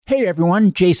Hey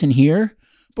everyone, Jason here.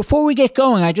 Before we get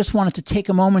going, I just wanted to take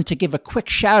a moment to give a quick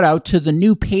shout out to the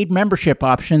new paid membership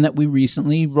option that we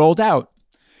recently rolled out.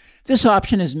 This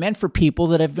option is meant for people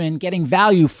that have been getting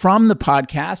value from the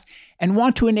podcast and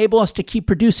want to enable us to keep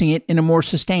producing it in a more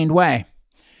sustained way.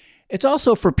 It's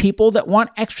also for people that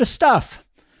want extra stuff,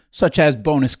 such as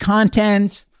bonus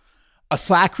content, a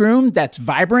Slack room that's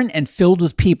vibrant and filled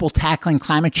with people tackling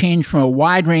climate change from a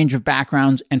wide range of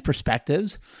backgrounds and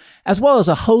perspectives, as well as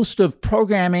a host of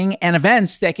programming and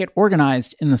events that get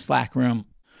organized in the Slack room.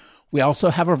 We also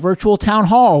have a virtual town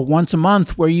hall once a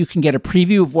month where you can get a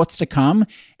preview of what's to come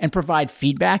and provide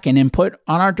feedback and input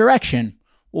on our direction.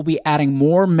 We'll be adding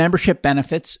more membership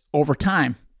benefits over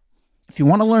time. If you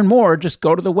want to learn more, just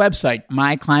go to the website,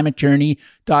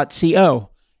 myclimatejourney.co.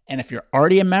 And if you're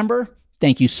already a member,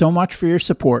 thank you so much for your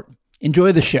support.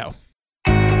 Enjoy the show.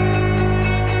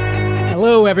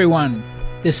 Hello, everyone.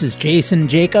 This is Jason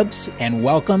Jacobs, and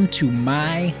welcome to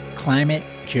My Climate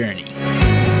Journey.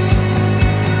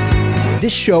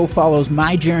 This show follows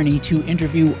my journey to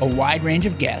interview a wide range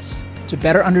of guests to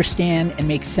better understand and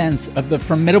make sense of the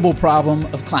formidable problem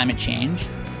of climate change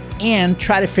and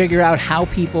try to figure out how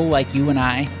people like you and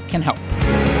I can help.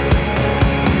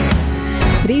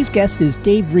 Today's guest is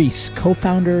Dave Reese,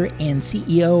 co-founder and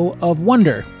CEO of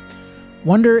Wonder.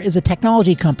 Wonder is a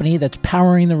technology company that's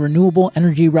powering the renewable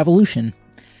energy revolution.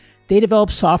 They develop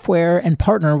software and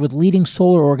partner with leading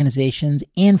solar organizations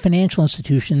and financial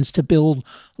institutions to build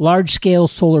large-scale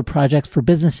solar projects for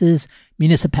businesses,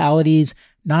 municipalities,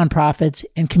 nonprofits,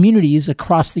 and communities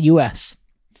across the U.S.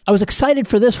 I was excited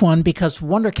for this one because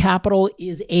Wonder Capital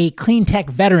is a clean tech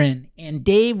veteran, and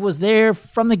Dave was there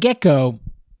from the get-go.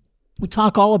 We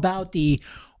talk all about the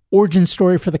origin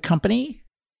story for the company,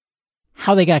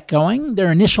 how they got going,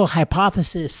 their initial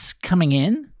hypothesis coming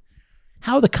in,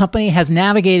 how the company has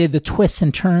navigated the twists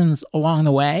and turns along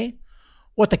the way,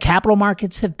 what the capital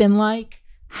markets have been like,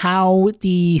 how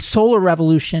the solar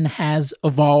revolution has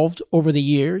evolved over the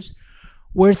years,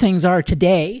 where things are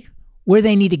today, where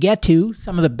they need to get to,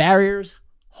 some of the barriers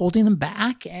holding them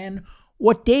back, and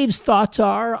what Dave's thoughts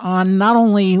are on not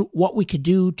only what we could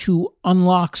do to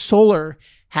unlock solar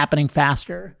happening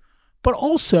faster, but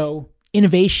also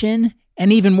innovation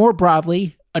and even more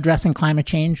broadly, addressing climate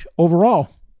change overall.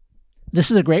 This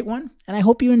is a great one, and I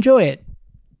hope you enjoy it.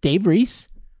 Dave Reese,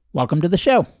 welcome to the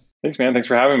show. Thanks, man. Thanks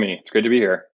for having me. It's good to be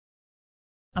here.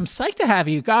 I'm psyched to have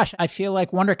you. Gosh, I feel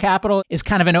like Wonder Capital is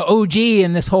kind of an OG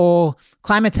in this whole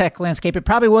climate tech landscape. It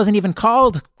probably wasn't even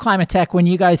called climate tech when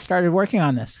you guys started working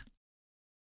on this.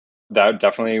 That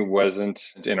definitely wasn't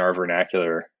in our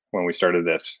vernacular when we started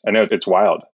this. I know it's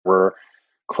wild. We're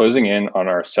closing in on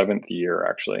our 7th year,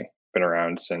 actually. Been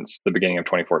around since the beginning of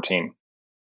 2014.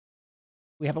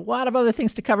 We have a lot of other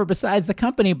things to cover besides the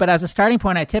company, but as a starting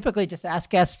point, I typically just ask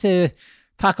guests to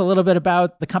talk a little bit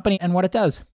about the company and what it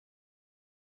does.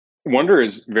 Wonder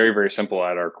is very, very simple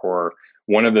at our core.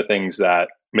 One of the things that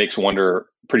makes Wonder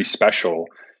pretty special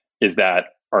is that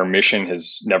our mission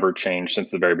has never changed since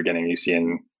the very beginning. You see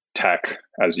in tech,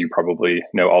 as you probably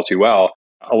know all too well,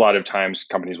 a lot of times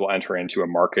companies will enter into a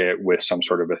market with some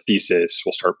sort of a thesis.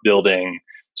 We'll start building,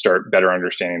 start better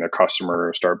understanding their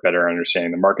customer, start better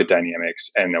understanding the market dynamics,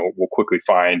 and then we'll quickly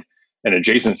find an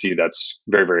adjacency that's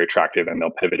very, very attractive, and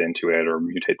they'll pivot into it or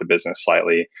mutate the business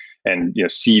slightly. And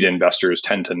seed investors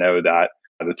tend to know that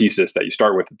the thesis that you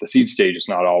start with at the seed stage is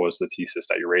not always the thesis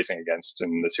that you're raising against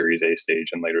in the Series A stage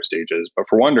and later stages. But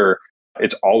for Wonder,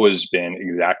 it's always been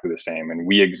exactly the same, and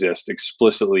we exist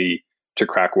explicitly to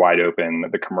crack wide open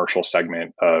the commercial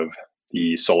segment of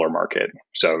the solar market.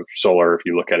 So solar, if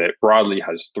you look at it broadly,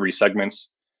 has 3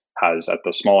 segments, has at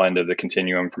the small end of the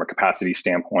continuum from a capacity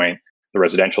standpoint, the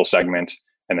residential segment,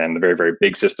 and then the very, very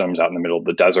big systems out in the middle of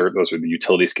the desert. Those are the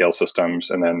utility scale systems.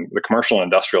 And then the commercial and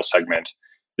industrial segment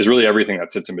is really everything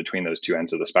that sits in between those 2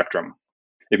 ends of the spectrum.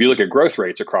 If you look at growth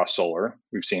rates across solar,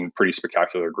 we've seen pretty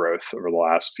spectacular growth over the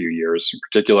last few years. In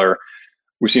particular,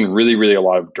 we've seen really, really a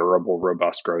lot of durable,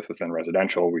 robust growth within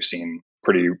residential. We've seen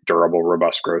pretty durable,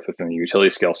 robust growth within the utility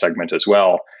scale segment as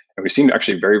well. And we've seen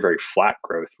actually very, very flat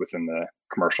growth within the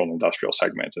commercial and industrial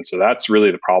segment. And so that's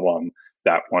really the problem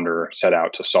that Wonder set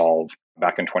out to solve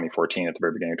back in 2014, at the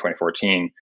very beginning of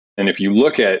 2014. And if you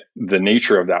look at the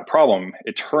nature of that problem,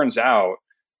 it turns out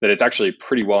that it's actually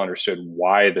pretty well understood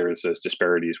why there's those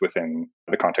disparities within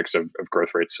the context of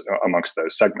growth rates amongst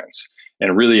those segments.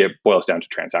 And really, it boils down to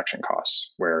transaction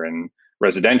costs, where in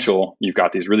residential, you've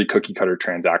got these really cookie cutter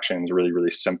transactions, really,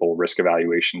 really simple risk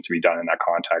evaluation to be done in that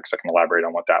context. I can elaborate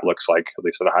on what that looks like, at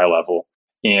least at a high level.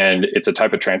 And it's a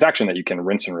type of transaction that you can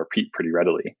rinse and repeat pretty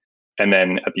readily. And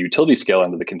then at the utility scale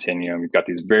end of the continuum, you've got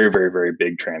these very, very, very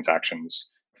big transactions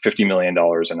 $50 million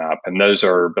and up. And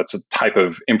that's a type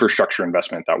of infrastructure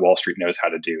investment that Wall Street knows how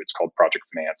to do. It's called project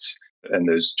finance. And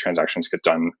those transactions get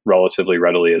done relatively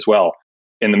readily as well.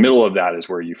 In the middle of that is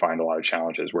where you find a lot of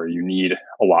challenges, where you need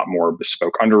a lot more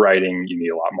bespoke underwriting, you need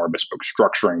a lot more bespoke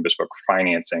structuring, bespoke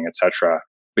financing, et cetera.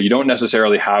 But you don't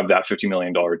necessarily have that $50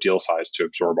 million deal size to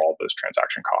absorb all of those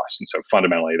transaction costs. And so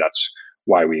fundamentally, that's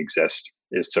why we exist,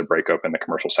 is to break open the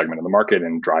commercial segment of the market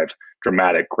and drive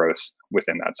dramatic growth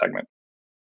within that segment.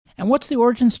 And what's the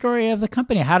origin story of the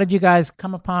company? How did you guys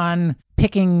come upon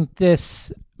picking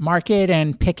this market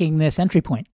and picking this entry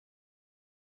point?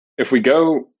 If we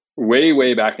go way,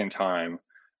 way back in time,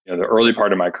 the early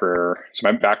part of my career, so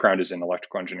my background is in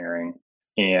electrical engineering.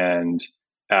 And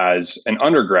as an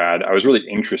undergrad, I was really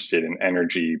interested in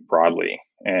energy broadly.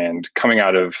 And coming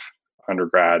out of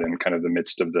undergrad and kind of the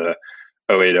midst of the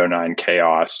 08-09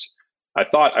 chaos, I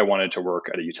thought I wanted to work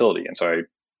at a utility. And so I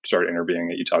started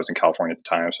interviewing at utilities. I was in California at the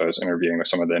time. So I was interviewing with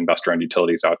some of the investor-owned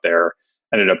utilities out there.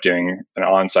 Ended up doing an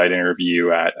on-site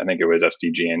interview at, I think it was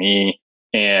SDG&E.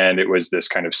 And it was this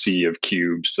kind of sea of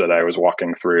cubes that I was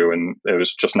walking through. And it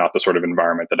was just not the sort of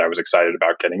environment that I was excited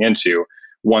about getting into.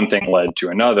 One thing led to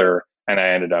another. And I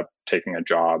ended up taking a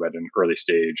job at an early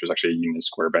stage. It was actually a Union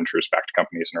Square Ventures-backed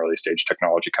company. It's an early stage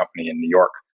technology company in New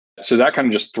York. So that kind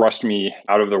of just thrust me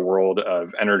out of the world of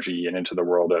energy and into the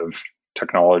world of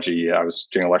technology. I was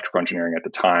doing electrical engineering at the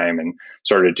time and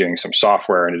started doing some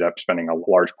software, ended up spending a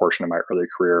large portion of my early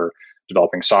career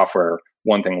developing software.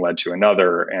 One thing led to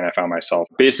another, and I found myself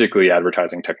basically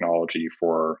advertising technology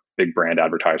for big brand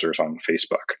advertisers on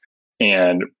Facebook.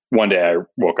 And one day I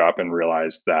woke up and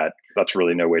realized that that's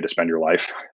really no way to spend your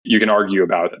life. You can argue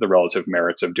about the relative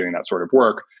merits of doing that sort of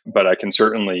work, but I can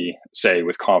certainly say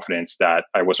with confidence that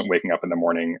I wasn't waking up in the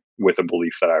morning with a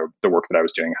belief that the work that I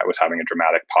was doing was having a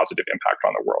dramatic positive impact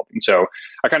on the world. And so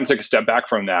I kind of took a step back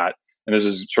from that. And this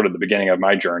is sort of the beginning of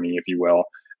my journey, if you will,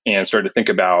 and started to think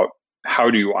about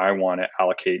how do I want to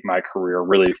allocate my career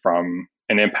really from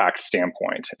an impact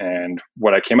standpoint. And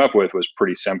what I came up with was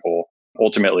pretty simple.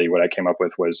 Ultimately, what I came up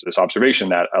with was this observation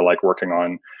that I like working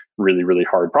on really, really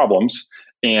hard problems.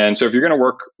 And so if you're going to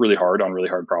work really hard on really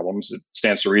hard problems, it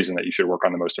stands to reason that you should work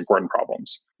on the most important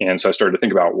problems. And so I started to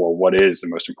think about, well, what is the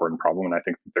most important problem? And I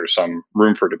think that there's some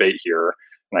room for debate here,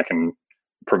 and I can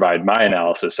provide my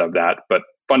analysis of that. But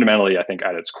fundamentally, I think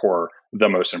at its core, the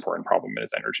most important problem is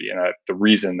energy. And the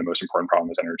reason the most important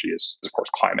problem is energy is, of course,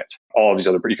 climate. All of these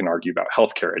other, you can argue about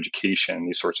healthcare, education,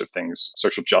 these sorts of things.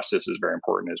 Social justice is very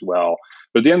important as well.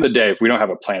 But at the end of the day, if we don't have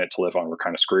a planet to live on, we're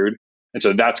kind of screwed. And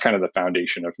so that's kind of the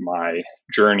foundation of my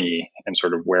journey and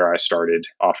sort of where I started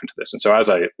off into this. And so as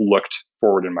I looked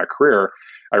forward in my career,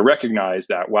 I recognized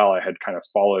that while I had kind of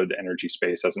followed the energy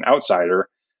space as an outsider,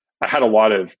 I had a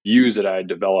lot of views that I had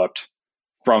developed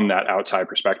from that outside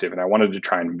perspective. And I wanted to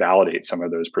try and validate some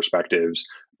of those perspectives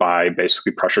by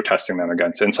basically pressure testing them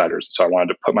against insiders. So I wanted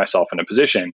to put myself in a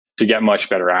position to get much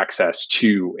better access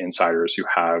to insiders who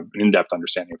have an in-depth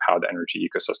understanding of how the energy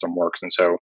ecosystem works. And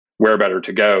so where better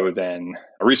to go than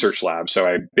a research lab? So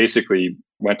I basically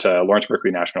went to Lawrence Berkeley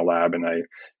National Lab and I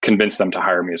convinced them to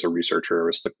hire me as a researcher. I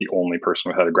was the only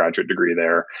person without a graduate degree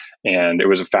there. And it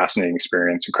was a fascinating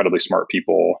experience, incredibly smart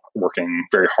people working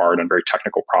very hard on very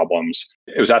technical problems.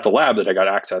 It was at the lab that I got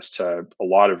access to a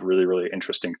lot of really, really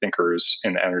interesting thinkers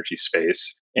in the energy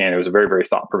space. And it was a very, very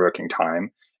thought-provoking time.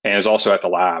 And it was also at the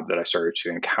lab that I started to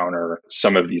encounter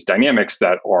some of these dynamics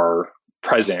that are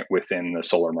present within the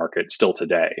solar market still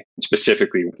today. And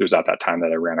specifically, it was at that time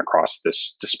that I ran across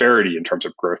this disparity in terms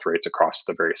of growth rates across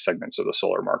the various segments of the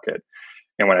solar market.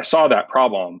 And when I saw that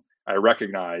problem, I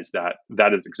recognized that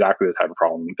that is exactly the type of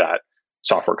problem that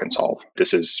software can solve.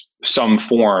 This is some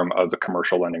form of the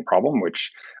commercial lending problem,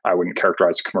 which I wouldn't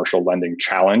characterize a commercial lending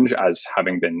challenge as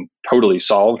having been totally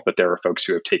solved, but there are folks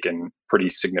who have taken pretty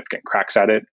significant cracks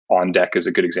at it. OnDeck is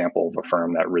a good example of a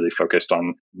firm that really focused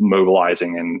on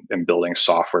mobilizing and building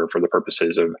software for the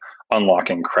purposes of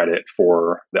unlocking credit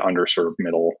for the underserved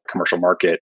middle commercial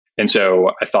market. And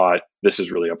so I thought this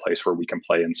is really a place where we can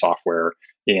play in software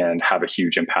and have a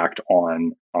huge impact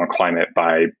on climate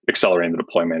by accelerating the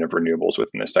deployment of renewables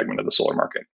within this segment of the solar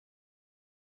market.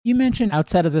 You mentioned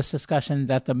outside of this discussion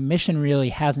that the mission really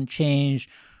hasn't changed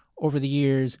over the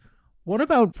years. What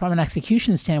about from an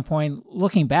execution standpoint,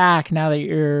 looking back now that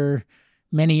you're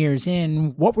many years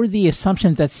in, what were the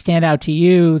assumptions that stand out to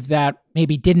you that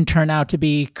maybe didn't turn out to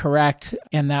be correct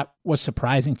and that was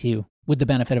surprising to you with the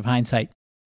benefit of hindsight?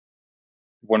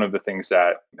 one of the things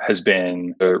that has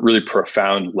been a really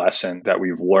profound lesson that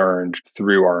we've learned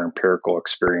through our empirical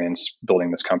experience building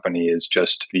this company is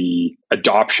just the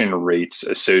adoption rates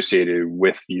associated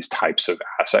with these types of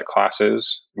asset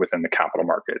classes within the capital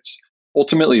markets.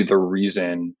 Ultimately, the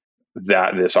reason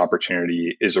that this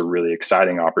opportunity is a really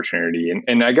exciting opportunity,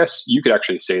 and I guess you could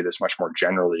actually say this much more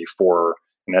generally for,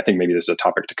 and I think maybe this is a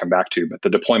topic to come back to, but the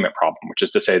deployment problem, which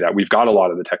is to say that we've got a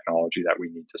lot of the technology that we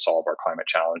need to solve our climate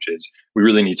challenges. We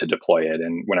really need to deploy it.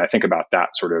 And when I think about that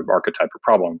sort of archetype or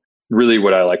problem, really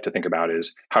what I like to think about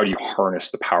is how do you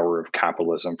harness the power of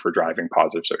capitalism for driving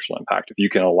positive social impact? If you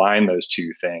can align those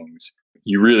two things,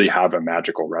 you really have a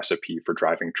magical recipe for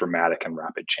driving dramatic and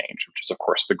rapid change, which is, of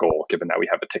course, the goal, given that we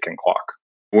have a ticking clock.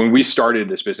 When we started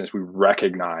this business, we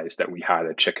recognized that we had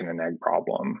a chicken and egg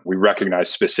problem. We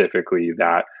recognized specifically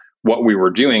that what we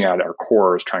were doing at our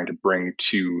core is trying to bring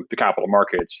to the capital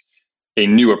markets a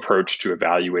new approach to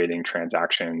evaluating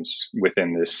transactions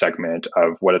within this segment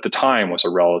of what at the time was a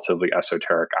relatively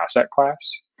esoteric asset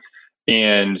class.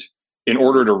 And in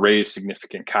order to raise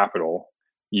significant capital,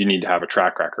 you need to have a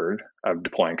track record of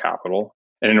deploying capital.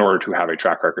 And in order to have a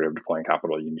track record of deploying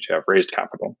capital, you need to have raised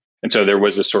capital. And so there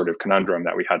was this sort of conundrum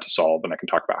that we had to solve, and I can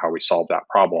talk about how we solved that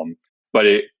problem. But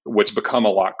what's become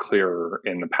a lot clearer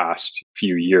in the past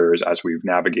few years as we've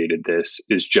navigated this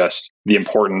is just the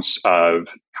importance of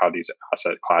how these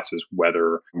asset classes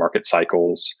weather market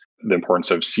cycles, the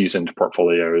importance of seasoned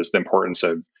portfolios, the importance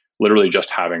of literally just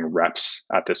having reps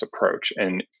at this approach.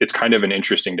 And it's kind of an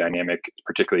interesting dynamic,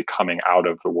 particularly coming out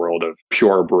of the world of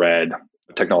purebred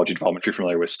technology development. If you're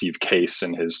familiar with Steve Case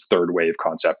and his third wave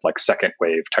concept, like second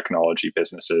wave technology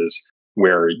businesses,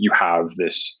 where you have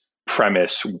this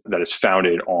premise that is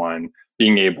founded on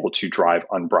being able to drive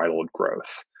unbridled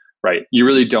growth, right? You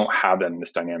really don't have that in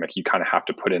this dynamic. You kind of have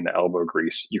to put in the elbow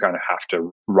grease. You kind of have to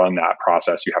run that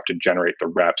process. You have to generate the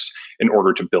reps in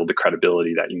order to build the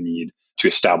credibility that you need to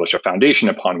establish a foundation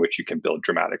upon which you can build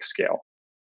dramatic scale.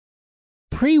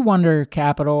 Pre-Wonder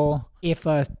Capital, if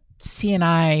a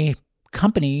CNI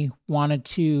company wanted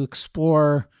to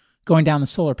explore going down the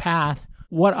solar path,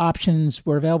 what options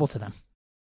were available to them?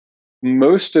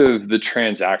 Most of the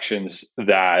transactions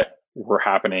that were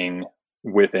happening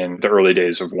within the early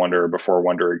days of Wonder, before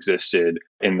Wonder existed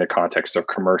in the context of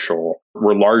commercial,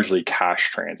 were largely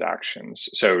cash transactions.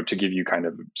 So to give you kind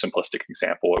of a simplistic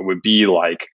example, it would be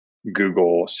like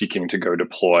Google seeking to go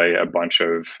deploy a bunch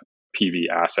of PV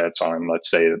assets on, let's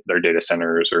say, their data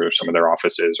centers or some of their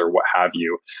offices or what have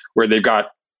you, where they've got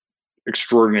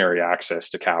extraordinary access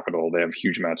to capital. They have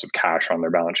huge amounts of cash on their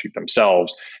balance sheet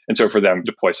themselves. And so for them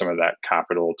to deploy some of that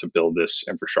capital to build this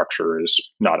infrastructure is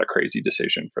not a crazy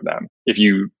decision for them. If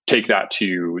you take that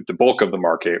to the bulk of the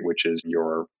market, which is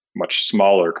your much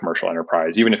smaller commercial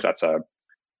enterprise, even if that's a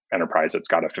enterprise that's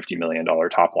got a $50 million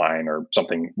top line or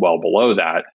something well below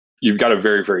that, you've got a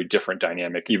very, very different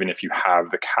dynamic. Even if you have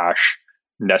the cash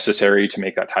necessary to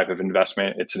make that type of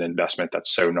investment, it's an investment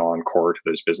that's so non-core to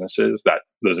those businesses that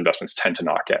those investments tend to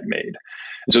not get made.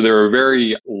 And so there are a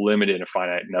very limited and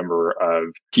finite number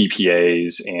of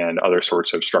PPAs and other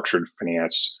sorts of structured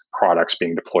finance products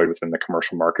being deployed within the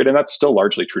commercial market. And that's still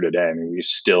largely true today. I mean, we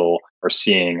still are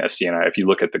seeing a CNI. If you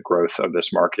look at the growth of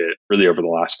this market really over the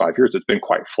last 5 years, it's been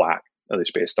quite flat, at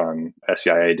least based on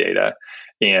SEIA data.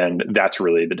 And that's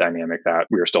really the dynamic that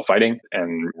we are still fighting,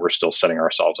 and we're still setting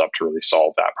ourselves up to really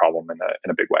solve that problem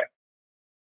in a big way.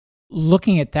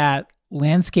 Looking at that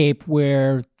landscape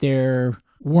where there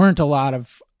weren't a lot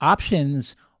of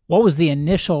options, what was the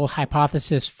initial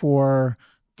hypothesis for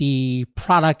the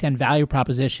product and value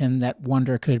proposition that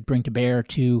Wonder could bring to bear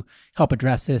to help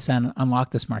address this and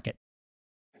unlock this market?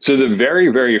 So the very,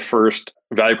 very first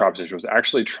value proposition was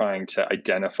actually trying to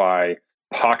identify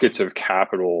pockets of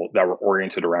capital that were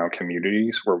oriented around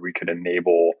communities where we could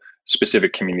enable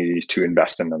specific communities to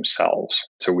invest in themselves.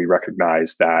 So we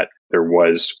recognized that there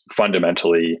was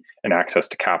fundamentally an access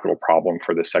to capital problem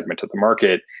for this segment of the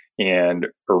market. And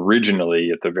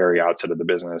originally, at the very outset of the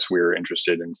business, we were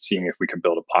interested in seeing if we could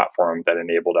build a platform that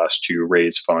enabled us to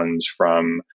raise funds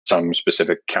from some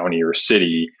specific county or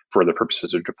city for the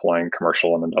purposes of deploying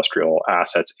commercial and industrial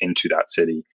assets into that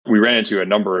city. We ran into a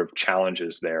number of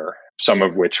challenges there, some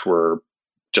of which were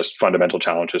just fundamental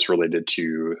challenges related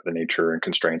to the nature and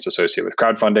constraints associated with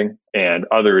crowdfunding. And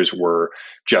others were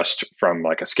just from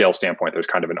like a scale standpoint, there's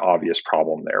kind of an obvious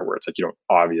problem there where it's like you don't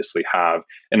obviously have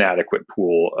an adequate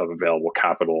pool of available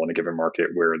capital in a given market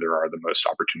where there are the most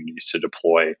opportunities to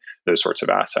deploy those sorts of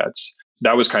assets.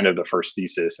 That was kind of the first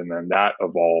thesis. And then that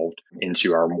evolved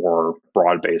into our more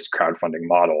broad-based crowdfunding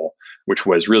model, which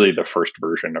was really the first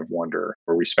version of Wonder,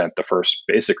 where we spent the first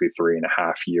basically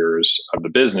 3.5 years of the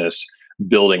business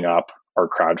building up our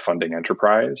crowdfunding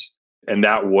enterprise. And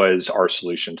that was our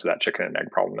solution to that chicken and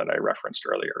egg problem that I referenced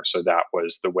earlier. So that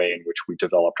was the way in which we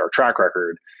developed our track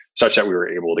record such that we were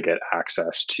able to get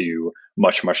access to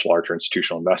much, much larger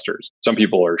institutional investors. Some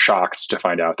people are shocked to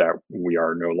find out that we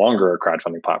are no longer a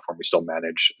crowdfunding platform. We still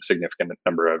manage a significant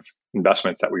number of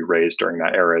investments that we raised during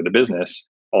that era of the business.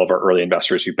 All of our early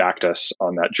investors who backed us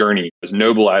on that journey, as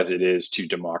noble as it is to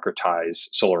democratize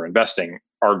solar investing,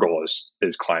 our goal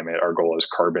is climate, our goal is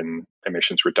carbon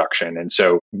emissions reduction. And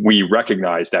so we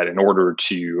recognize that in order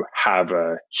to have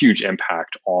a huge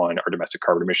impact on our domestic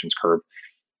carbon emissions curve,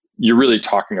 you're really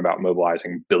talking about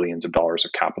mobilizing billions of dollars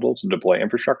of capital to deploy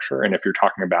infrastructure. And if you're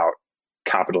talking about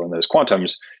capital in those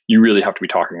quantums, you really have to be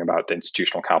talking about the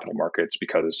institutional capital markets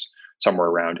because somewhere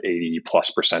around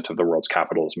 80+% of the world's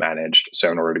capital is managed.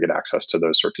 So in order to get access to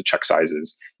those sorts of check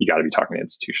sizes, you got to be talking to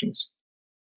institutions.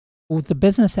 With the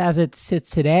business as it sits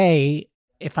today,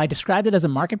 if I described it as a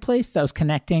marketplace that was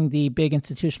connecting the big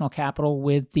institutional capital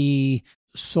with the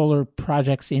solar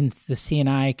projects in the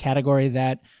C&I category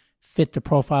that fit the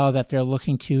profile that they're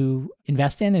looking to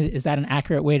invest in, is that an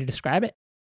accurate way to describe it?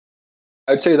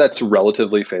 I'd say that's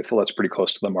relatively faithful. That's pretty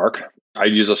close to the mark.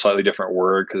 I'd use a slightly different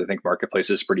word because I think marketplace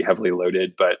is pretty heavily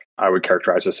loaded, but I would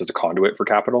characterize this as a conduit for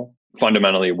capital.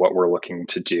 Fundamentally, what we're looking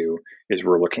to do is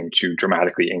we're looking to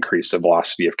dramatically increase the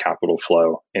velocity of capital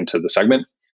flow into the segment.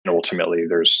 And ultimately,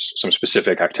 there's some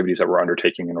specific activities that we're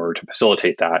undertaking in order to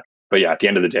facilitate that. But yeah, at the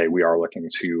end of the day, we are looking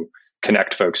to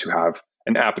connect folks who have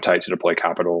an appetite to deploy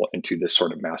capital into this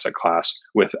sort of asset class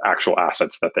with actual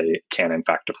assets that they can, in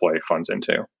fact, deploy funds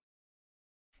into.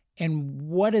 And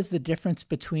what is the difference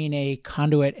between a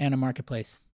conduit and a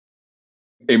marketplace?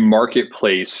 A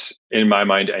marketplace, in my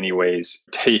mind anyways,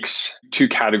 takes two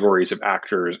categories of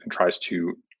actors and tries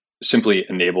to simply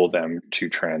enable them to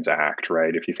transact,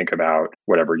 right? If you think about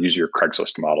whatever, use your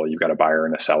Craigslist model, you've got a buyer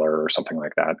and a seller or something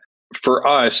like that. For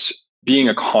us, being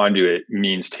a conduit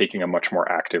means taking a much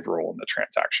more active role in the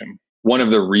transaction. One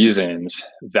of the reasons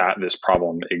that this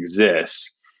problem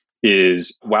exists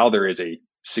is while there is a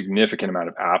significant amount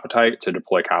of appetite to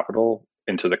deploy capital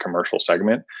into the commercial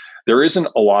segment, there isn't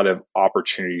a lot of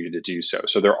opportunity to do so.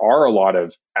 So there are a lot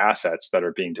of assets that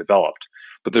are being developed,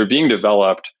 but they're being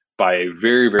developed by a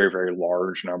very, very, very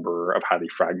large number of highly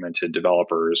fragmented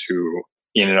developers who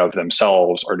in and of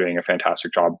themselves are doing a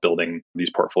fantastic job building these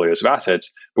portfolios of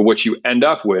assets. But what you end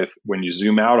up with when you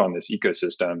zoom out on this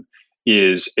ecosystem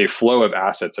is a flow of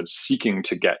assets of seeking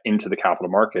to get into the capital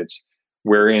markets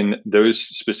wherein those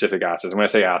specific assets, and when I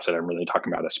say asset, I'm really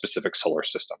talking about a specific solar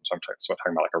system. So I'm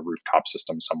talking about like a rooftop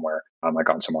system somewhere, like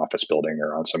on some office building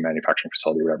or on some manufacturing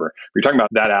facility or whatever. You're talking about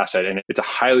that asset, and it's a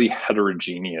highly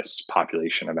heterogeneous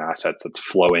population of assets that's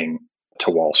flowing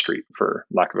to Wall Street, for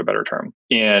lack of a better term.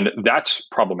 And that's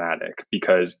problematic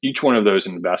because each one of those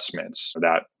investments,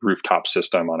 that rooftop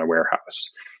system on a warehouse,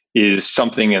 is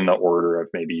something in the order of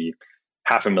maybe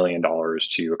 $500,000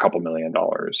 to a couple $1 million.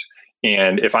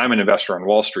 And if I'm an investor on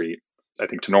Wall Street, I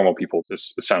think to normal people,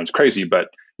 this sounds crazy, but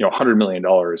 $100 million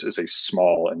is a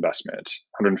small investment.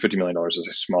 $150 million is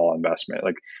a small investment.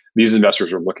 Like these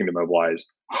investors are looking to mobilize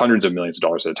hundreds of millions of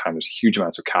dollars at a time. There's huge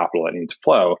amounts of capital that need to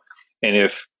flow. And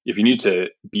if you need to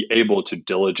be able to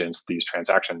diligence these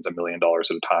transactions $1 million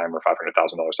at a time or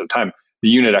 $500,000 at a time, the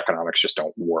unit economics just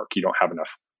don't work. You don't have enough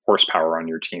horsepower on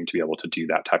your team to be able to do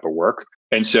that type of work.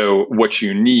 And so what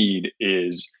you need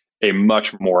is a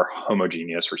much more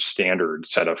homogeneous or standard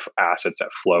set of assets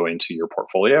that flow into your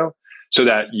portfolio so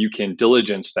that you can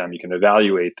diligence them, you can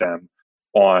evaluate them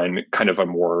on kind of a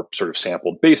more sort of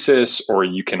sampled basis, or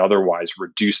you can otherwise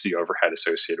reduce the overhead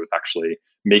associated with actually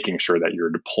making sure that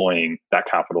you're deploying that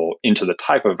capital into the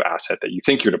type of asset that you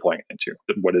think you're deploying it into.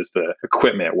 What is the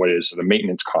equipment? What is the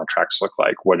maintenance contracts look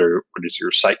like? What does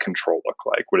your site control look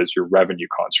like? What is your revenue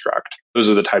construct? Those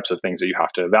are the types of things that you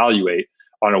have to evaluate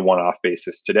on a one-off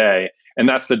basis today. And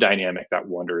that's the dynamic that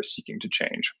Wonder is seeking to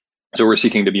change. So we're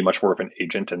seeking to be much more of an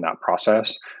agent in that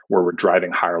process where we're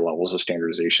driving higher levels of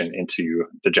standardization into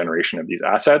the generation of these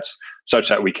assets such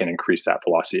that we can increase that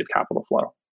velocity of capital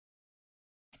flow.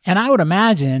 And I would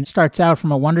imagine it starts out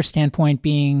from a Wonder standpoint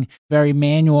being very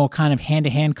manual, kind of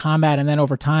hand-to-hand combat. And then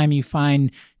over time, you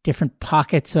find different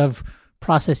pockets of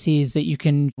processes that you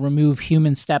can remove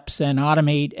human steps and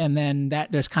automate. And then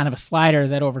that there's kind of a slider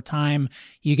that over time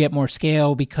you get more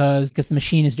scale because the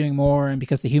machine is doing more and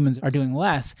because the humans are doing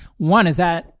less. One, is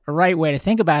that a right way to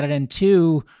think about it? And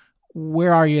two,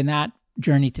 where are you in that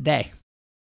journey today?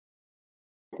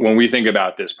 When we think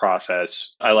about this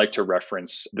process, I like to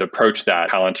reference the approach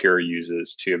that Palantir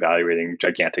uses to evaluating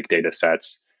gigantic data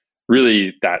sets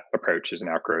really that approach is an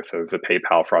outgrowth of the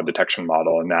PayPal fraud detection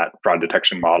model. And that fraud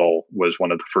detection model was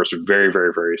one of the first very,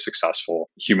 very, very successful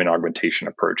human augmentation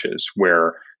approaches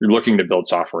where you're looking to build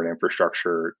software and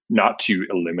infrastructure not to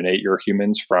eliminate your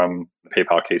humans from the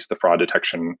PayPal case, the fraud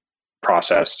detection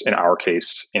process, in our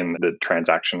case, in the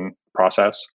transaction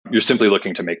process. You're simply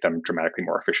looking to make them dramatically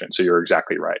more efficient. So you're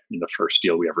exactly right. The first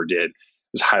deal we ever did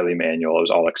was highly manual. It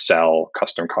was all Excel,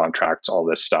 custom contracts, all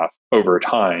this stuff. Over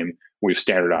time, we've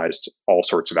standardized all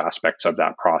sorts of aspects of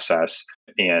that process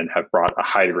and have brought a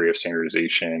high degree of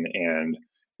standardization and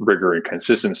rigor and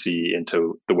consistency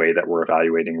into the way that we're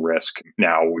evaluating risk.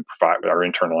 Now we provide our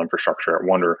internal infrastructure at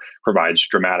Wonder provides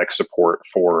dramatic support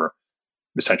for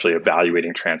essentially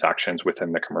evaluating transactions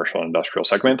within the commercial and industrial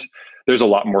segment. There's a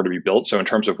lot more to be built. So in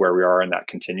terms of where we are in that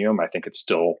continuum, I think it's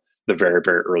still the very,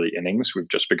 very early innings. We've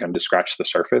just begun to scratch the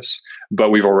surface,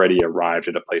 but we've already arrived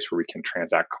at a place where we can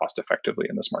transact cost effectively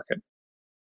in this market.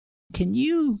 Can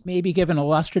you maybe give an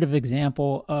illustrative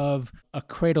example of a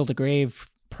cradle to grave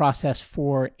process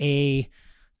for a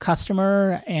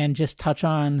customer and just touch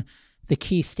on the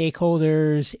key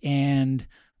stakeholders and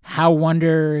how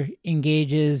Wonder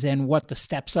engages and what the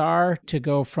steps are to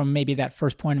go from maybe that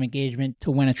first point of engagement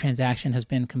to when a transaction has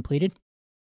been completed?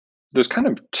 There's kind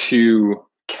of two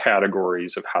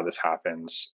categories of how this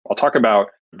happens. I'll talk about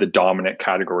the dominant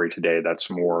category today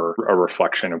that's more a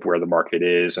reflection of where the market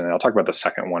is. And I'll talk about the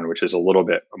second one, which is a little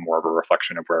bit more of a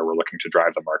reflection of where we're looking to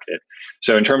drive the market.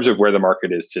 So in terms of where the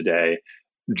market is today,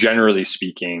 generally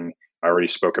speaking, I already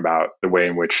spoke about the way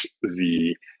in which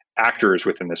the actors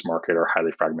within this market are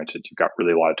highly fragmented. You've got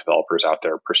really a lot of developers out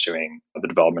there pursuing the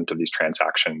development of these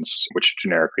transactions, which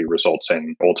generically results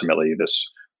in ultimately this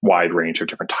wide range of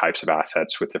different types of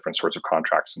assets with different sorts of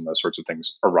contracts and those sorts of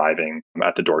things arriving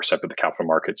at the doorstep of the capital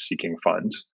markets seeking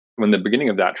funds. When the beginning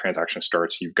of that transaction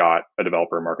starts, you've got a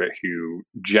developer market who,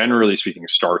 generally speaking,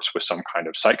 starts with some kind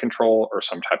of site control or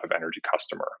some type of energy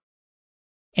customer.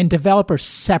 And developers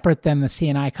separate than the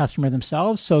CNI customer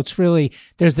themselves. So it's really,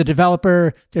 there's the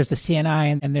developer, there's the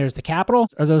CNI, and there's the capital.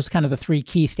 Are those kind of the three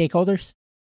key stakeholders?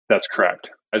 That's correct.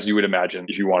 As you would imagine,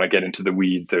 if you want to get into the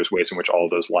weeds, there's ways in which all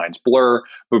of those lines blur.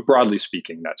 But broadly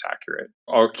speaking, that's accurate.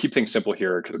 I'll keep things simple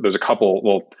here because there's a couple,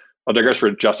 well, I'll digress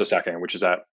for just a second, which is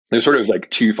that there's sort of like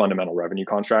two fundamental revenue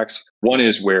contracts. One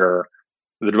is where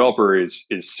the developer is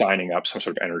signing up some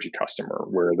sort of energy customer,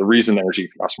 where the reason the energy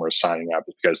customer is signing up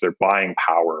is because they're buying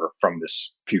power from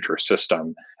this future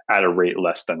system at a rate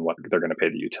less than what they're going to pay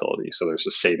the utility. So there's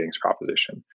a savings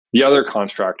proposition. The other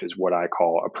construct is what I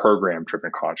call a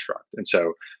program-driven construct. And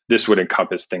so this would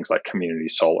encompass things like community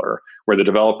solar, where the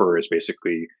developer is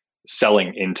basically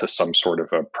selling into some sort of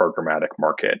a programmatic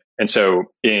market. And so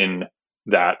in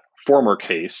that former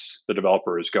case, the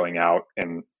developer is going out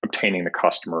and obtaining the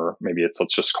customer. Maybe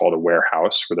let's just call it a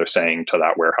warehouse, where they're saying to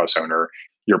that warehouse owner,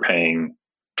 you're paying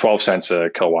 12 cents a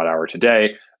kilowatt hour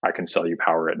today. I can sell you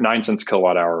power at 9 cents a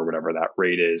kilowatt hour, whatever that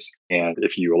rate is. And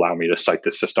if you allow me to site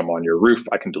the system on your roof,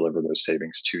 I can deliver those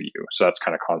savings to you. So that's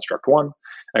kind of construct one.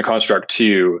 And construct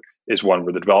two is one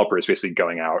where the developer is basically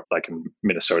going out, like in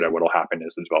Minnesota, what'll happen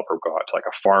is the developer will go out to like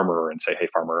a farmer and say, hey,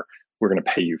 farmer, we're going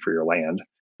to pay you for your land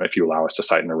if you allow us to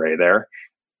site an array there.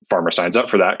 Farmer signs up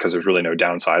for that because there's really no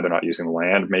downside. They're not using the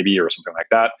land, maybe, or something like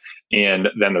that. And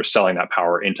then they're selling that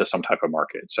power into some type of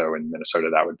market. So in Minnesota,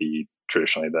 that would be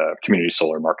traditionally the community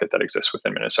solar market that exists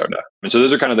within Minnesota. And so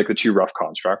those are kind of like the two rough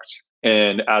constructs.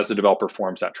 And as the developer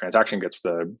forms that transaction, gets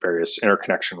the various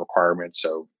interconnection requirements.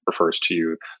 So refers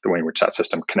to the way in which that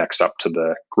system connects up to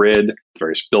the grid,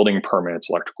 various building permits,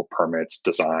 electrical permits,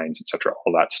 designs, et cetera,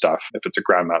 all that stuff. If it's a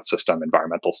ground mount system,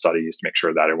 environmental studies to make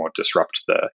sure that it won't disrupt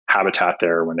the habitat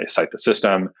there when they site the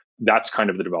system. That's kind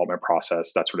of the development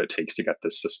process. That's what it takes to get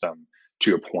this system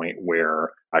to a point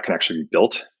where it can actually be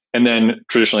built. And then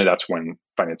traditionally, that's when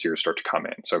financiers start to come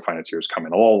in. So financiers come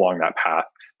in all along that path,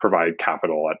 provide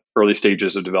capital at early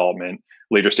stages of development,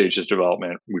 later stages of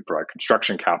development. We provide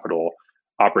construction capital,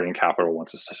 operating capital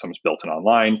once the system is built and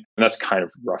online. And that's kind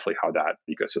of roughly how that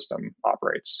ecosystem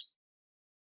operates.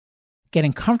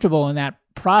 Getting comfortable in that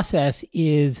process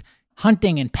is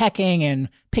hunting and pecking and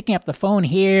picking up the phone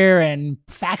here and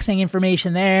faxing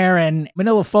information there and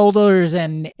manila folders.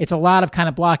 And it's a lot of kind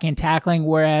of blocking and tackling.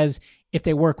 Whereas if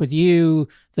they work with you,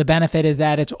 the benefit is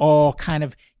that it's all kind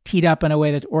of teed up in a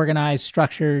way that's organized,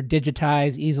 structured,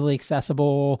 digitized, easily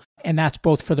accessible. And that's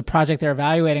both for the project they're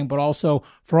evaluating, but also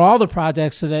for all the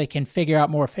projects so they can figure out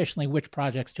more efficiently which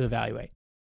projects to evaluate.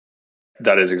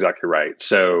 That is exactly right.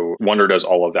 So Wonder does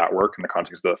all of that work in the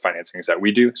context of the financings that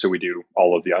we do. So we do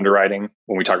all of the underwriting.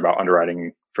 When we talk about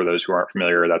underwriting For those who aren't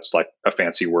familiar, that's like a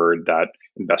fancy word that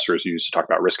investors use to talk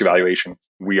about risk evaluation.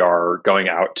 We are going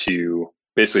out to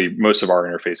basically most of our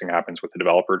interfacing happens with the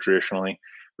developer traditionally.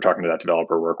 We're talking to that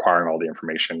developer, we're acquiring all the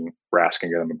information, we're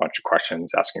asking them a bunch of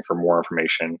questions, asking for more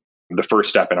information. The first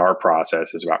step in our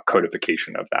process is about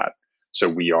codification of that. So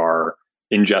we are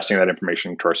ingesting that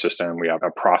information to our system. We have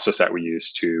a process that we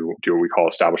use to do what we call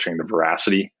establishing the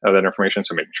veracity of that information.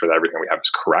 So making sure that everything we have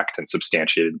is correct and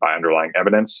substantiated by underlying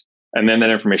evidence. And then that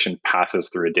information passes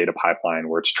through a data pipeline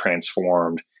where it's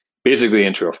transformed basically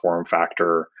into a form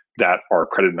factor that our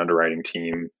credit and underwriting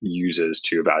team uses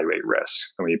to evaluate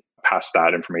risk. And we pass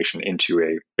that information into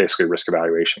a basically risk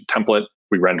evaluation template.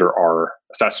 We render our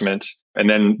assessment, and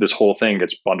then this whole thing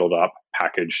gets bundled up,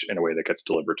 packaged in a way that gets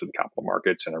delivered to the capital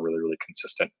markets in a really, really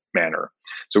consistent manner.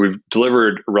 So we've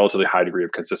delivered a relatively high degree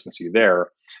of consistency there.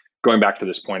 Going back to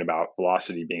this point about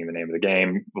velocity being the name of the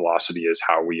game, velocity is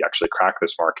how we actually crack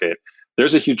this market.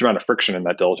 There's a huge amount of friction in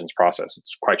that diligence process.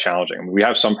 It's quite challenging. I mean, we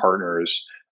have some partners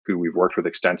who we've worked with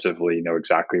extensively, know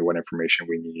exactly what information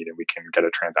we need, and we can get a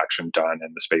transaction done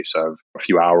in the space of a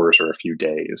few hours or a few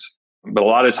days. But a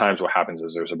lot of times what happens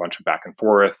is there's a bunch of back and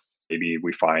forth. Maybe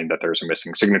we find that there's a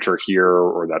missing signature here,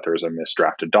 or that there's a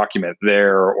misdrafted document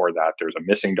there, or that there's a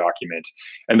missing document.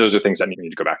 And those are things that need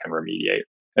to go back and remediate.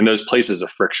 And those places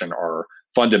of friction are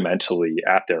fundamentally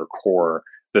at their core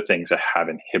the things that have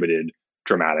inhibited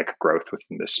dramatic growth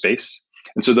within this space.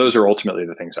 And so those are ultimately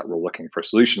the things that we're looking for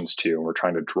solutions to. And we're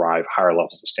trying to drive higher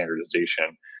levels of standardization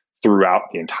throughout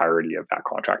the entirety of that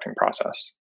contracting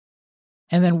process.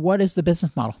 And then what is the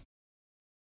business model?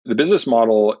 The business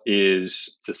model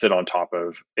is to sit on top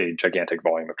of a gigantic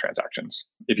volume of transactions.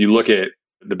 If you look at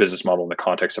the business model in the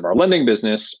context of our lending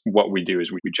business, what we do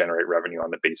is we generate revenue on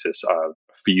the basis of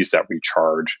fees that we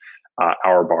charge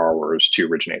our borrowers to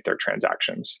originate their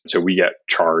transactions. So we get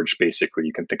charged, basically,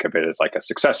 you can think of it as like a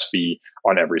success fee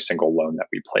on every single loan that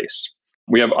we place.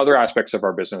 We have other aspects of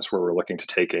our business where we're looking to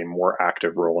take a more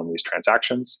active role in these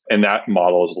transactions. And that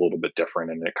model is a little bit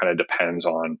different, and it kind of depends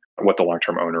on what the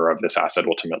long-term owner of this asset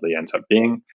ultimately ends up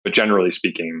being. But generally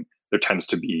speaking, there tends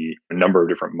to be a number of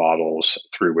different models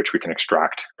through which we can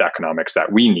extract the economics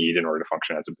that we need in order to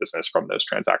function as a business from those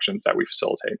transactions that we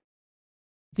facilitate.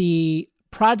 The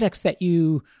projects that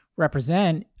you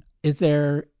represent, is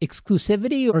there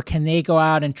exclusivity, or can they go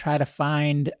out and try to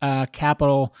find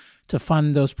capital to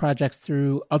fund those projects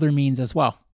through other means as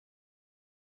well?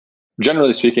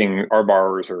 Generally speaking, our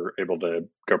borrowers are able to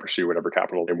go pursue whatever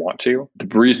capital they want to. The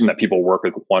reason that people work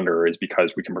with Wonder is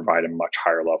because we can provide a much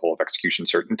higher level of execution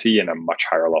certainty and a much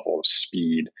higher level of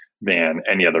speed than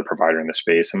any other provider in the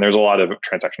space. And there's a lot of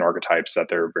transaction archetypes that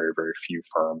there are very, very few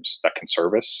firms that can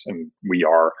service. And we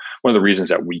are one of the reasons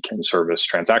that we can service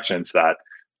transactions that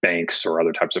banks or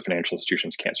other types of financial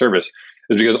institutions can't service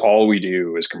is because all we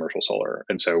do is commercial solar.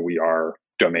 And so we are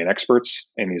domain experts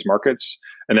in these markets.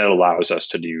 And that allows us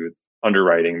to do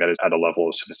underwriting that is at a level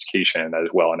of sophistication that is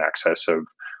well in excess of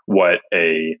what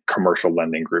a commercial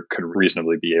lending group could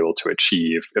reasonably be able to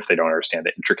achieve if they don't understand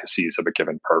the intricacies of a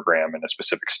given program in a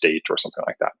specific state or something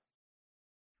like that.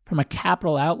 From a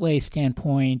capital outlay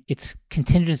standpoint, it's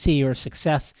contingency or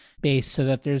success based, so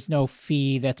that there's no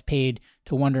fee that's paid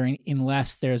to Wonder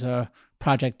unless there's a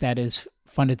project that is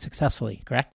funded successfully,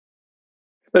 correct?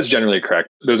 That's generally correct.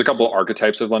 There's a couple of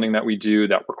archetypes of lending that we do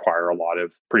that require a lot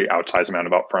of pretty outsized amount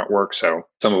of upfront work. So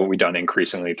some of what we've done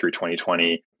increasingly through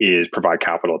 2020 is provide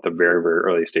capital at the very, very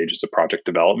early stages of project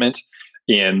development.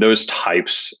 And those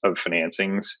types of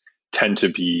financings tend to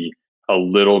be a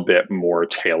little bit more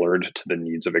tailored to the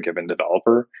needs of a given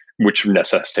developer, which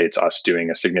necessitates us doing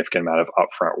a significant amount of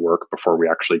upfront work before we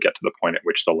actually get to the point at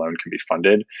which the loan can be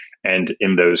funded. And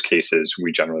in those cases,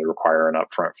 we generally require an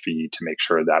upfront fee to make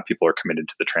sure that people are committed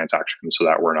to the transaction so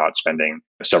that we're not spending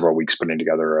several weeks putting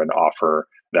together an offer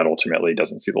that ultimately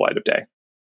doesn't see the light of day.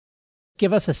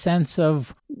 Give us a sense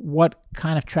of what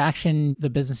kind of traction the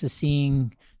business is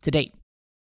seeing to date.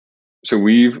 So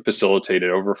we've facilitated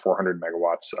over 400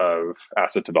 megawatts of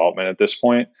asset development at this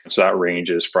point. So that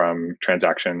ranges from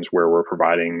transactions where we're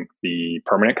providing the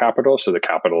permanent capital, so the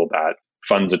capital that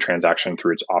funds a transaction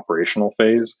through its operational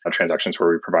phase, transactions where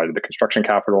we provided the construction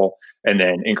capital. And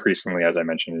then increasingly, as I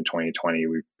mentioned in 2020,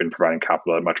 we've been providing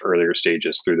capital at much earlier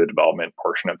stages through the development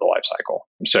portion of the life cycle.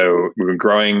 So we've been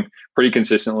growing pretty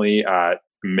consistently at a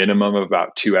minimum of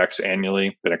about 2x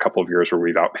annually. Been a couple of years where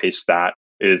we've outpaced that.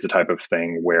 It is the type of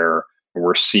thing where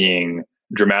we're seeing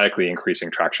dramatically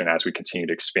increasing traction as we continue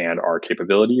to expand our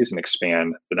capabilities and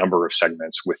expand the number of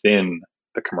segments within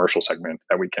the commercial segment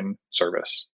that we can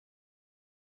service.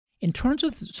 In terms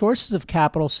of sources of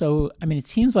capital, so, it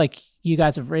seems like you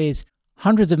guys have raised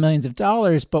hundreds of millions of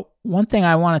dollars. But one thing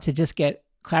I wanted to just get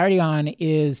clarity on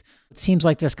is it seems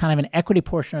like there's kind of an equity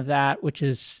portion of that, which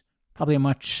is probably a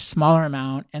much smaller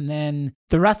amount. And then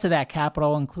the rest of that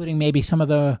capital, including maybe some of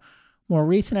the more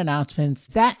recent announcements,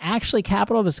 is that actually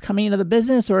capital that's coming into the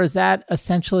business, or is that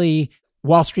essentially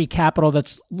Wall Street capital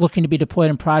that's looking to be deployed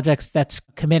in projects that's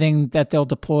committing that they'll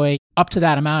deploy up to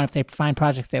that amount if they find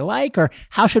projects they like? Or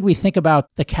how should we think about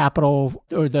the capital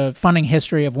or the funding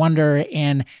history of Wonder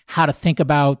and how to think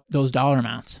about those dollar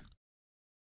amounts?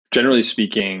 Generally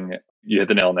speaking, you hit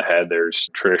the nail on the head. There's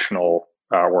traditional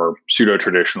or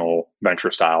pseudo-traditional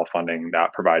venture-style funding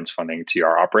that provides funding to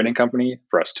our operating company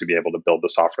for us to be able to build the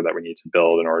software that we need to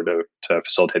build in order to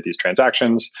facilitate these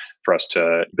transactions, for us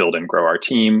to build and grow our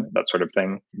team, that sort of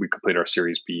thing. We completed our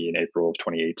Series B in April of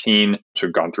 2018, so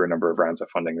we've gone through a number of rounds of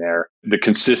funding there. The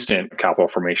consistent capital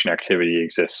formation activity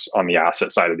exists on the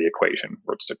asset side of the equation,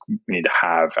 where it's we need to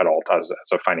have at all times,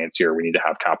 as a financier, we need to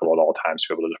have capital at all times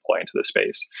to be able to deploy into the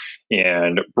space.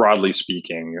 And broadly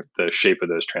speaking, the shape of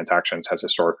those transactions has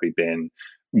historically been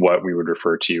what we would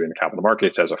refer to in the capital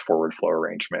markets as a forward flow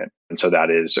arrangement. And so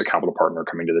that is a capital partner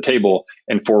coming to the table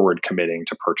and forward committing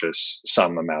to purchase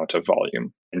some amount of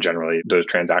volume. And generally, those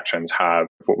transactions have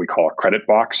what we call a credit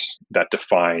box that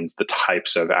defines the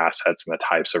types of assets and the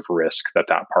types of risk that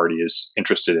that party is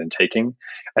interested in taking.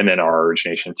 And then our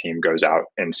origination team goes out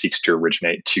and seeks to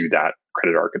originate to that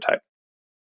credit archetype.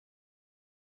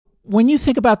 When you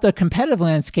think about the competitive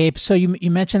landscape, so you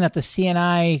mentioned that the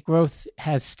C&I growth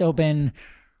has still been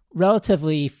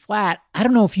relatively flat. I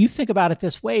don't know if you think about it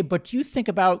this way, but do you think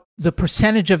about the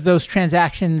percentage of those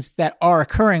transactions that are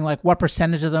occurring, like what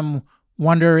percentage of them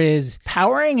Wonder is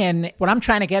powering? And what I'm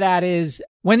trying to get at is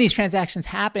when these transactions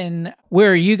happen,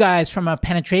 where are you guys from a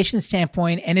penetration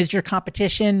standpoint? And is your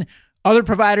competition other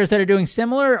providers that are doing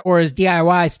similar, or is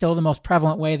DIY still the most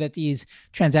prevalent way that these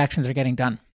transactions are getting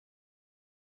done?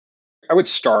 I would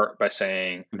start by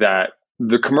saying that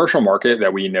the commercial market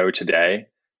that we know today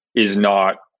is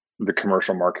not the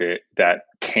commercial market that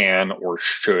can or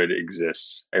should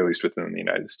exist, at least within the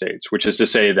United States, which is to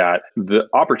say that the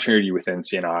opportunity within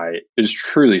C&I is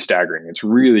truly staggering. It's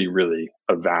really, really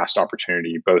a vast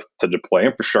opportunity, both to deploy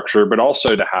infrastructure, but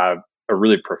also to have a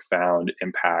really profound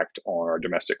impact on our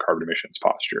domestic carbon emissions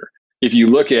posture. If you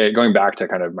look at, going back to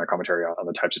kind of my commentary on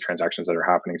the types of transactions that are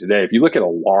happening today, if you look at a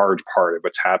large part of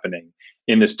what's happening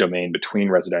in this domain between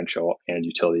residential and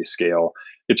utility scale,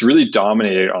 it's really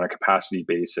dominated on a capacity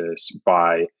basis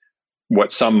by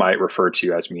what some might refer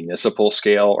to as municipal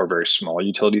scale or very small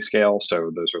utility scale. So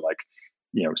those are like,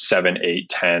 7, 8,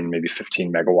 10, maybe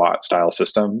 15 megawatt style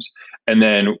systems. And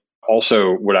then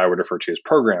also what I would refer to as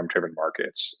program-driven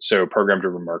markets. So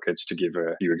program-driven markets, to give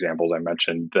a few examples, I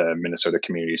mentioned the Minnesota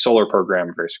Community Solar Program,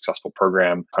 a very successful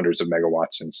program, hundreds of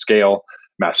megawatts in scale.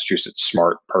 Massachusetts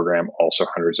SMART program, also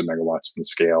hundreds of megawatts in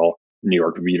scale. New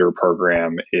York VEDER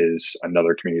program is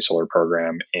another community solar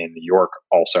program in New York,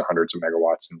 also hundreds of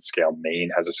megawatts in scale.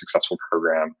 Maine has a successful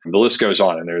program. The list goes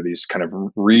on, and there are these kind of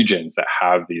regions that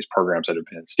have these programs that have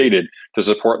been instated to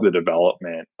support the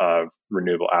development of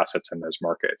renewable assets in those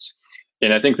markets.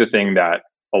 And I think the thing that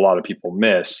a lot of people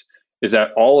miss is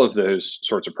that all of those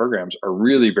sorts of programs are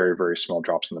really very, very small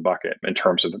drops in the bucket in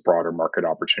terms of the broader market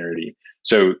opportunity.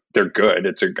 So they're good.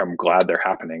 I'm glad they're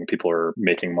happening. People are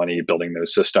making money building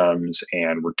those systems,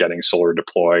 and we're getting solar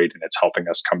deployed, and it's helping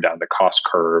us come down the cost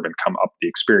curve and come up the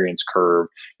experience curve.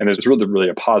 And there's really, really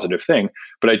a positive thing.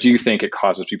 But I do think it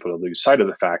causes people to lose sight of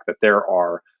the fact that there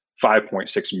are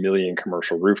 5.6 million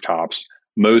commercial rooftops,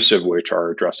 most of which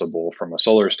are addressable from a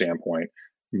solar standpoint.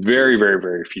 Very, very,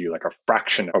 very few, like a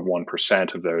fraction of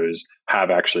 1% of those have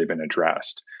actually been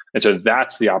addressed. And so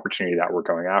that's the opportunity that we're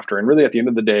going after. And really, at the end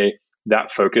of the day,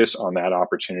 that focus on that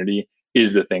opportunity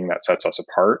is the thing that sets us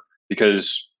apart,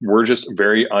 because we're just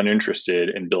very uninterested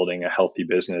in building a healthy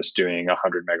business doing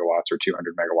 100 megawatts or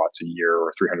 200 megawatts a year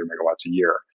or 300 megawatts a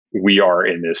year. We are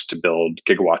in this to build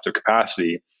gigawatts of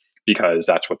capacity because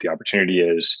that's what the opportunity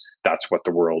is. That's what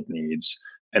the world needs.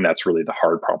 And that's really the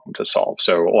hard problem to solve.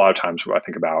 So a lot of times I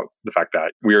think about the fact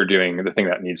that we are doing the thing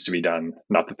that needs to be done,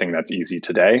 not the thing that's easy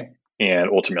today. And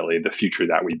ultimately, the future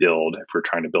that we build, if we're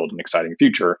trying to build an exciting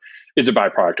future, is a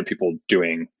byproduct of people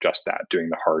doing just that, doing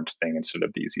the hard thing instead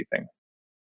of the easy thing.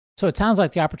 So it sounds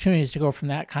like the opportunity is to go from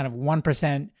that kind of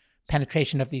 1%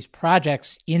 penetration of these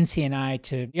projects in C&I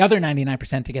to the other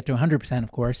 99% to get to 100%,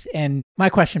 of course. And my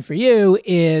question for you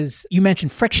is, you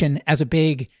mentioned friction as a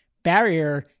big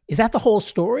barrier. Is that the whole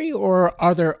story, or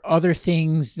are there other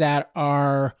things that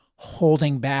are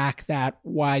holding back that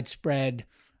widespread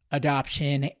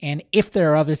adoption? And if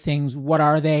there are other things, what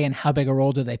are they and how big a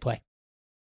role do they play?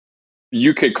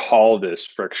 You could call this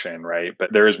friction, right?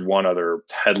 But there is one other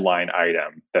headline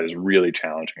item that is really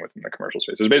challenging within the commercial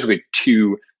space. There's basically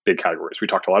two big categories. We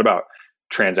talked a lot about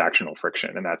transactional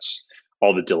friction, and that's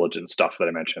all the diligence stuff that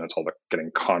I mentioned. It's all the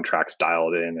getting contracts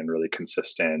dialed in and really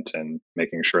consistent and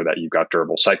making sure that you've got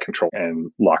durable site control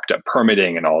and locked up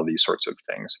permitting and all of these sorts of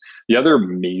things. The other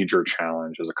major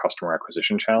challenge is a customer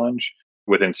acquisition challenge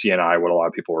within CNI, what a lot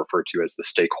of people refer to as the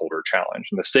stakeholder challenge.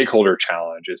 And the stakeholder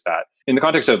challenge is that in the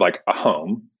context of like a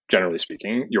home, generally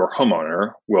speaking, your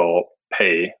homeowner will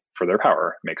pay for their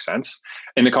power. Makes sense.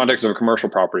 In the context of a commercial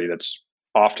property, that's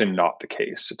often not the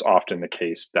case. It's often the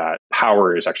case that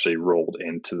power is actually rolled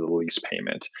into the lease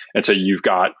payment. And so you've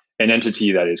got an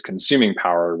entity that is consuming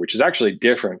power, which is actually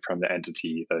different from the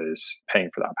entity that is paying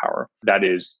for that power. That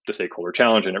is the stakeholder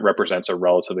challenge, and it represents a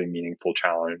relatively meaningful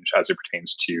challenge as it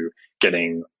pertains to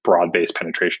getting broad-based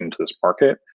penetration into this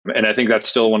market. And I think that's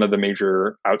still one of the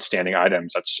major outstanding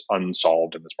items that's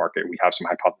unsolved in this market. We have some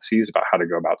hypotheses about how to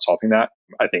go about solving that.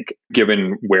 I think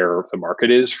given where the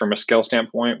market is from a scale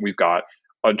standpoint, we've got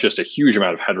just a huge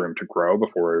amount of headroom to grow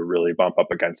before we really bump up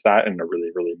against that in a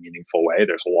really, really meaningful way.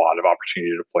 There's a lot of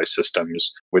opportunity to deploy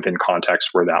systems within context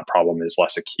where that problem is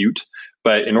less acute.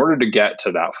 But in order to get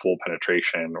to that full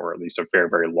penetration, or at least a very,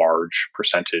 very large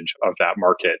percentage of that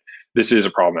market, this is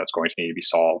a problem that's going to need to be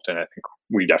solved. And I think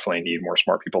we definitely need more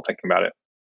smart people thinking about it.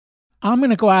 I'm going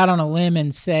to go out on a limb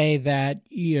and say that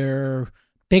your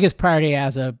biggest priority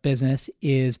as a business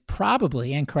is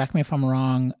probably, and correct me if I'm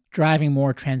wrong, driving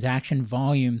more transaction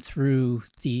volume through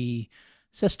the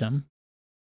system.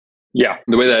 Yeah,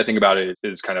 the way that I think about it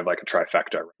is kind of like a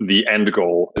trifecta. The end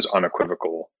goal is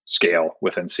unequivocal scale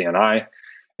within CNI.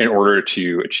 In order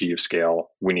to achieve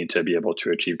scale, we need to be able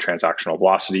to achieve transactional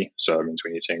velocity. So it means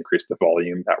we need to increase the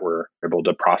volume that we're able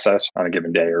to process on a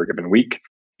given day or a given week.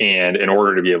 And in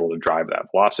order to be able to drive that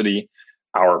velocity,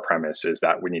 our premise is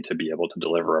that we need to be able to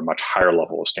deliver a much higher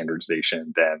level of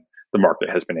standardization than the market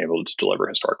has been able to deliver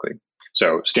historically.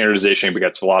 So standardization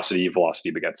begets velocity,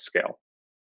 velocity begets scale.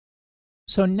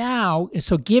 So now,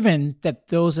 given that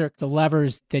those are the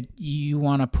levers that you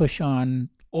want to push on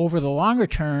over the longer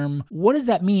term, what does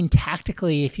that mean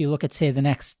tactically if you look at, say, the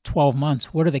next 12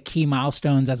 months? What are the key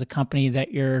milestones as a company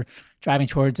that you're driving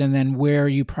towards? And then where are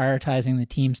you prioritizing the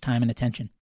team's time and attention?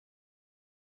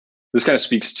 This kind of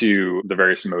speaks to the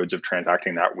various modes of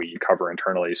transacting that we cover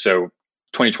internally. So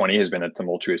 2020 has been a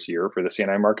tumultuous year for the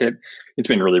CNI market. It's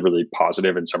been really, really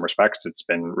positive in some respects. It's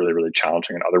been really, really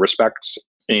challenging in other respects.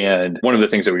 And one of the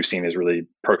things that we've seen is really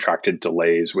protracted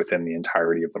delays within the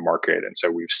entirety of the market. And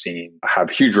so we've seen have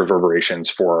huge reverberations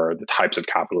for the types of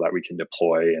capital that we can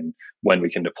deploy and when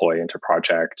we can deploy into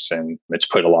projects. And it's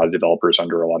put a lot of developers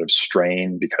under a lot of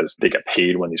strain because they get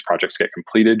paid when these projects get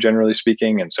completed, generally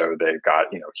speaking. And so they've got,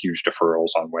 huge deferrals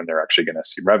on when they're actually going to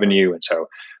see revenue. And so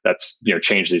that's,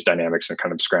 changed these dynamics and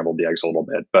kind of scrambled the eggs a little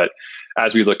bit. But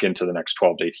as we look into the next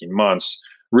 12 to 18 months,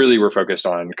 really we're focused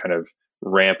on kind of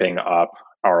ramping up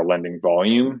our lending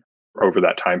volume. Over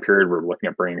that time period, we're looking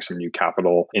at bringing some new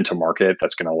capital into market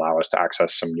that's going to allow us to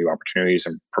access some new opportunities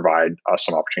and provide us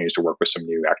some opportunities to work with some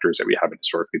new actors that we haven't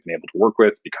historically been able to work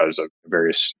with because of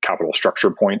various capital structure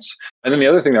points. And then the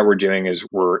other thing that we're doing is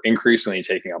we're increasingly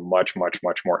taking a much, much,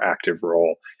 much more active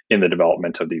role in the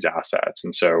development of these assets.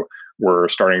 And so we're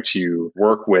starting to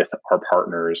work with our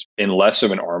partners in less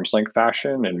of an arm's length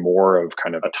fashion and more of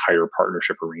kind of a tighter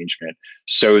partnership arrangement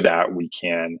so that we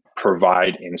can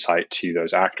provide insight to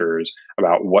those actors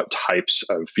about what types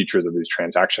of features of these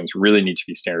transactions really need to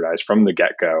be standardized from the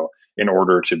get-go in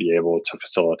order to be able to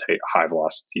facilitate high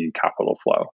velocity capital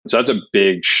flow. So that's a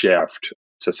big shift.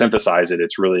 To synthesize it,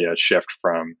 it's really a shift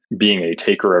from being a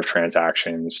taker of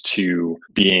transactions to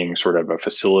being sort of a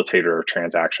facilitator of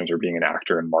transactions or being an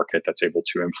actor in market that's able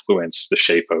to influence the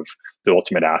shape of the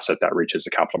ultimate asset that reaches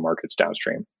the capital markets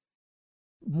downstream.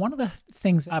 One of the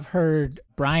things I've heard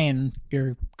Brian,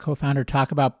 your co-founder,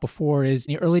 talk about before is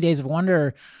in the early days of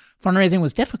Wonder, fundraising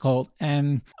was difficult.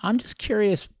 And I'm just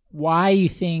curious why you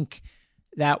think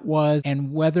that was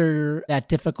and whether that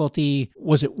difficulty,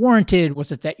 was it warranted?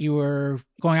 Was it that you were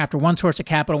going after one source of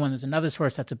capital when there's another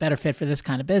source that's a better fit for this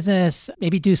kind of business?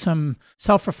 Maybe do some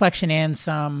self-reflection and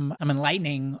some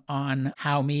enlightening on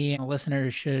how me and the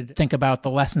listeners should think about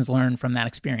the lessons learned from that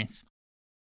experience.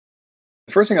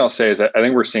 The first thing I'll say is that I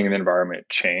think we're seeing the environment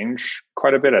change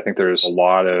quite a bit. I think there's a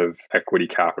lot of equity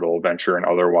capital, venture and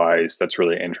otherwise, that's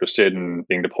really interested in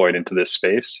being deployed into this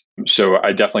space. So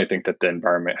I definitely think that the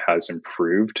environment has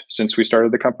improved since we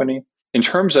started the company. In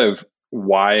terms of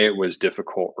why it was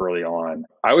difficult early on,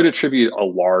 I would attribute a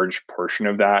large portion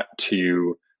of that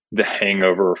to the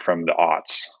hangover from the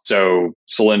aughts. So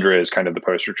Solyndra is kind of the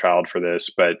poster child for this,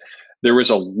 but there was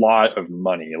a lot of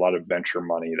money, a lot of venture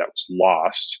money that was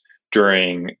lost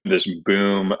during this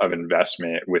boom of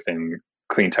investment within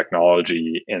clean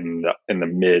technology in the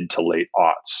mid to late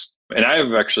aughts. And I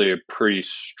have actually a pretty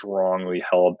strongly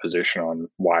held position on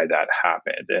why that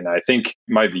happened. And I think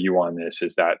my view on this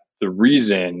is that the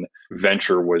reason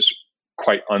venture was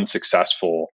quite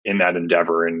unsuccessful in that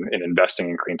endeavor in investing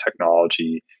in clean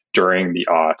technology during the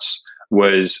aughts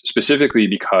was specifically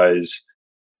because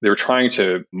they were trying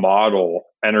to model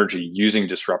energy using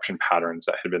disruption patterns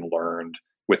that had been learned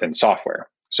within software.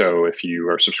 So if you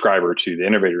are a subscriber to The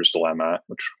Innovator's Dilemma,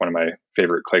 which is one of my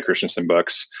favorite Clay Christensen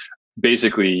books,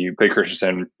 basically Clay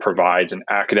Christensen provides an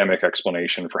academic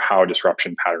explanation for how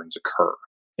disruption patterns occur.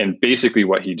 And basically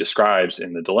what he describes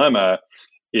in the dilemma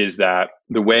is that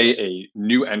the way a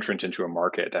new entrant into a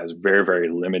market that has very, very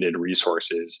limited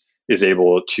resources is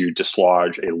able to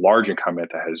dislodge a large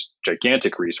incumbent that has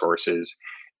gigantic resources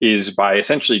is by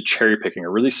essentially cherry picking a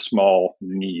really small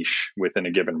niche within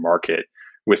a given market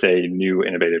with a new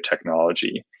innovative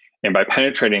technology. And by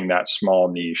penetrating that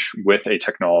small niche with a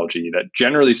technology that,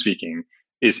 generally speaking,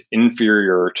 is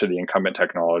inferior to the incumbent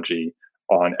technology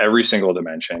on every single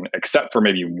dimension, except for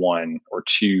maybe one or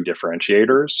two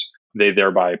differentiators, they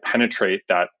thereby penetrate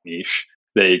that niche.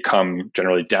 They come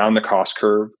generally down the cost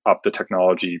curve, up the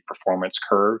technology performance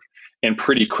curve, and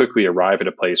pretty quickly arrive at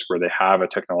a place where they have a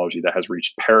technology that has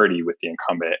reached parity with the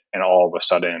incumbent. And all of a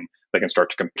sudden, they can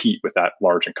start to compete with that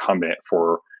large incumbent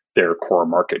for their core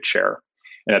market share.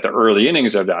 And at the early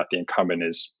innings of that, the incumbent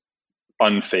is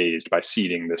unfazed by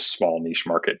ceding this small niche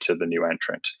market to the new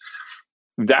entrant.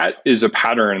 That is a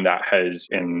pattern that has,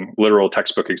 in literal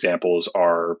textbook examples,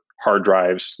 are hard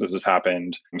drives. This has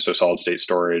happened. So solid state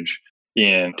storage.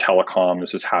 In telecom,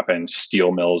 this has happened.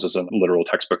 Steel mills is a literal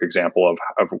textbook example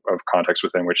of context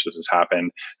within which this has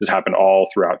happened. This has happened all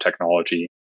throughout technology.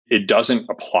 It doesn't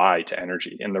apply to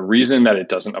energy. And the reason that it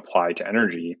doesn't apply to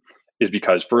energy is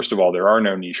because, first of all, there are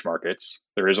no niche markets.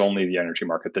 There is only the energy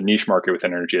market. The niche market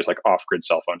within energy is like off-grid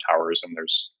cell phone towers, and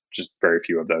there's just very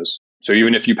few of those. So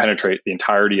even if you penetrate the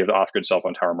entirety of the off-grid cell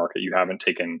phone tower market, you haven't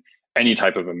taken any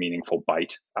type of a meaningful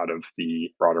bite out of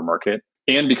the broader market.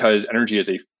 And because energy is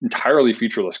a entirely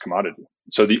featureless commodity.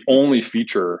 So the only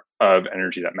feature of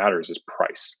energy that matters is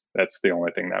price. That's the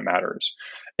only thing that matters.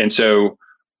 And so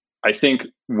I think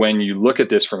when you look at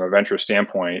this from a venture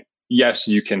standpoint, yes,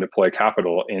 you can deploy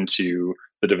capital into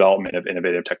the development of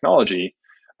innovative technology,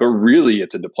 but really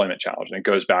it's a deployment challenge. And it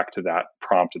goes back to that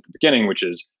prompt at the beginning, which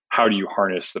is how do you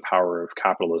harness the power of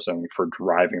capitalism for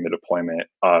driving the deployment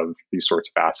of these sorts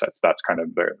of assets? That's kind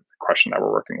of the question that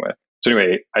we're working with. So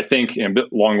anyway, I think a bit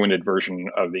long-winded version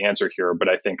of the answer here, but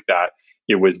I think that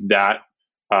it was that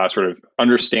sort of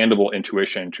understandable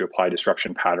intuition to apply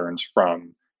disruption patterns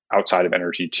from outside of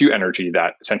energy to energy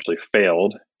that essentially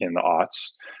failed in the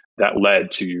aughts that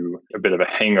led to a bit of a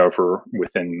hangover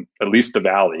within at least the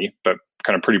Valley, but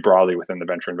kind of pretty broadly within the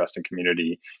venture investing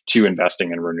community to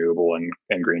investing in renewable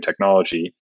and green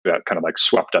technology that kind of like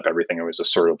swept up everything. It was a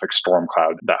sort of like storm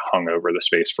cloud that hung over the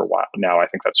space for a while. Now I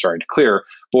think that's starting to clear.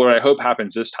 But what I hope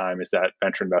happens this time is that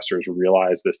venture investors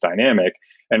realize this dynamic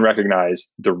and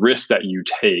recognize the risk that you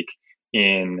take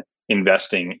in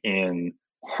investing in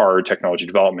hard technology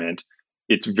development.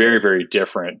 It's very, very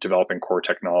different developing core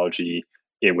technology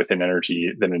within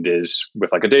energy than it is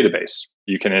with like a database.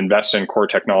 You can invest in core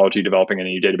technology, developing a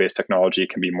new database technology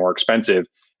can be more expensive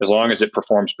as long as it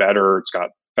performs better. It's got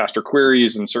faster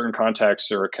queries in certain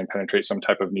contexts, or it can penetrate some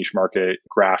type of niche market,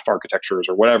 graph architectures,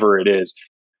 or whatever it is.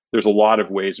 There's a lot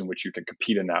of ways in which you can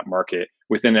compete in that market.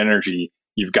 Within energy,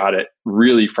 you've got to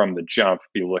really from the jump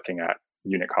be looking at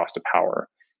unit cost of power.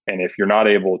 And if you're not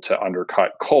able to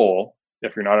undercut coal,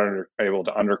 if you're not able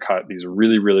to undercut these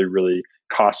really, really, really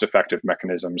cost-effective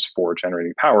mechanisms for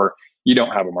generating power, you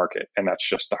don't have a market. And that's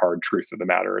just the hard truth of the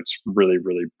matter. It's really,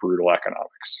 really brutal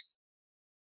economics.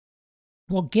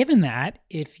 Well, given that,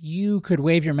 if you could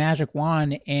wave your magic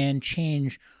wand and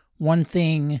change one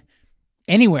thing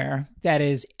anywhere that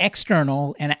is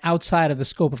external and outside of the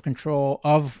scope of control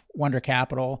of Wonder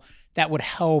Capital, that would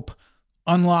help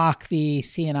unlock the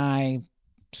C&I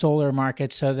solar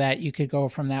market so that you could go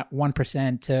from that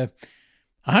 1% to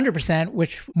 100%,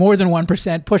 which more than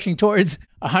 1%, pushing towards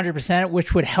 100%,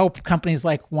 which would help companies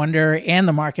like Wonder and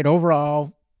the market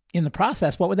overall in the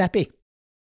process, what would that be?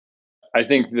 I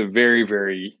think the very,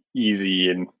 very easy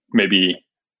and maybe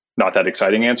not that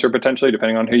exciting answer, potentially,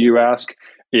 depending on who you ask,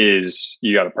 is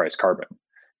you got to price carbon.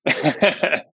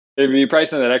 If you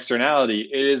price in that externality,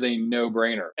 it is a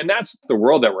no-brainer. And that's the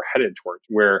world that we're headed towards,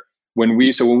 where when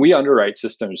we underwrite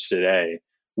systems today,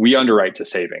 we underwrite to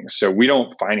savings. So we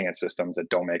don't finance systems that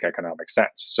don't make economic sense.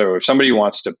 So if somebody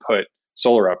wants to put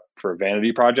solar up for a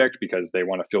vanity project because they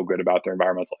want to feel good about their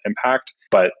environmental impact,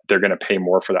 but they're going to pay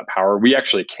more for that power, we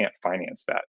actually can't finance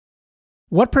that.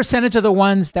 What percentage of the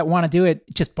ones that want to do it,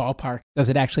 just ballpark, does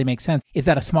it actually make sense? Is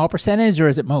that a small percentage or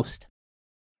is it most?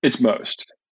 It's most.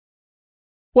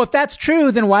 Well, if that's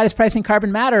true, then why does pricing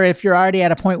carbon matter if you're already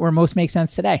at a point where most makes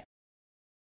sense today?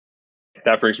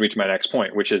 That brings me to my next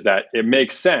point, which is that it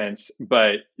makes sense,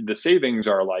 but the savings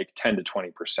are like 10 to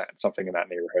 20%, something in that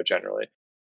neighborhood generally.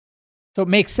 So it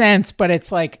makes sense, but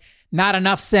it's like not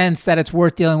enough sense that it's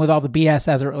worth dealing with all the BS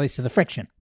as it relates to the friction.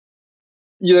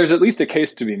 Yeah, there's at least a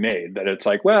case to be made that it's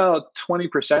like, well, 20%,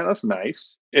 that's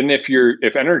nice. And if you're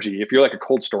like a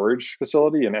cold storage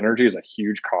facility and energy is a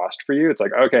huge cost for you, it's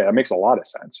like, okay, that makes a lot of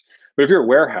sense. But if you're a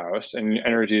warehouse and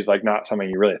energy is like not something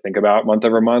you really think about month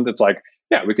over month, it's like,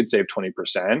 yeah, we could save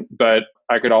 20%, but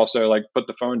I could also like put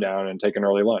the phone down and take an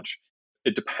early lunch.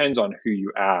 It depends on who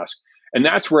you ask. And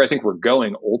that's where I think we're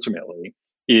going ultimately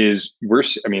is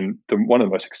one of the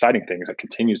most exciting things that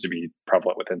continues to be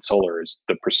prevalent within solar is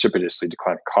the precipitously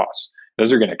declining costs.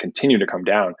 Those are going to continue to come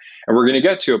down. And we're going to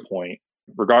get to a point,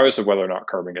 regardless of whether or not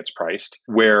carbon gets priced,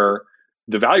 where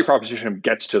the value proposition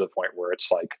gets to the point where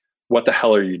it's like, what the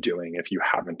hell are you doing if you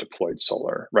haven't deployed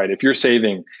solar, right? If you're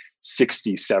saving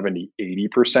 60, 70,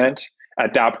 80%,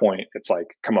 at that point, it's like,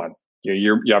 come on,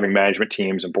 you're having management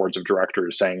teams and boards of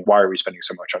directors saying, why are we spending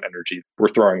so much on energy? We're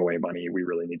throwing away money. We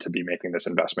really need to be making this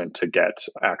investment to get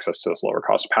access to this lower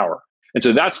cost power. And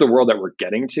so that's the world that we're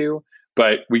getting to.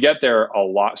 But we get there a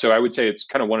lot. So I would say it's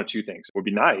kind of one of two things. What would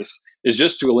be nice is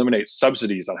just to eliminate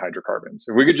subsidies on hydrocarbons.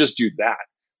 If we could just do that,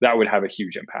 that would have a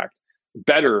huge impact.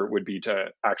 Better would be to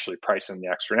actually price in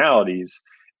the externalities.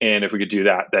 And if we could do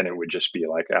that, then it would just be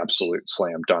like absolute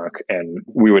slam dunk. And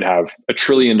we would have $1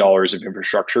 trillion of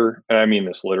infrastructure. And I mean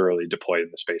this literally deployed in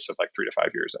the space of like 3 to 5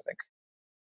 years, I think.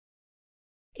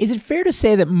 Is it fair to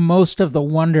say that most of the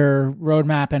Wonder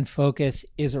roadmap and focus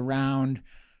is around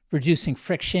reducing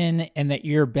friction, and that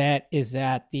your bet is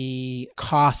that the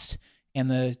cost and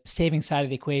the saving side of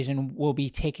the equation will be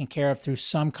taken care of through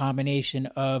some combination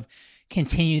of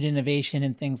continued innovation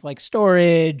in things like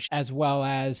storage as well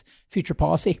as future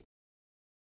policy?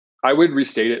 I would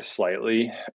restate it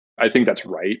slightly. I think that's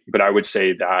right. But I would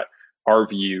say that our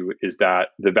view is that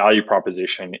the value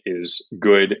proposition is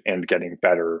good and getting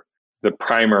better. The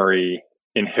primary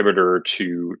inhibitor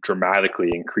to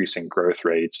dramatically increasing growth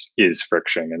rates is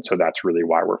friction. And so that's really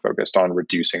why we're focused on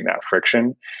reducing that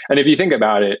friction. And if you think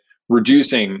about it,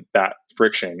 reducing that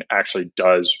friction actually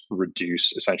does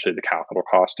reduce essentially the capital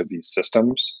cost of these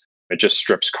systems. It just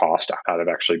strips cost out of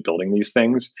actually building these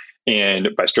things. And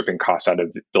by stripping costs out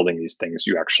of building these things,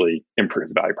 you actually improve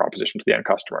the value proposition to the end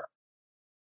customer.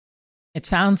 It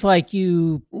sounds like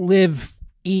you live,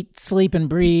 eat, sleep, and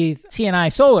breathe C&I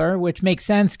solar, which makes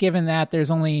sense given that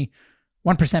there's only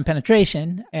 1%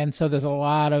 penetration. And so there's a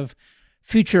lot of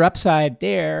future upside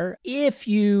there. If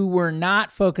you were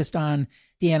not focused on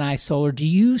C&I solar, do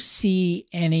you see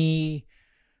any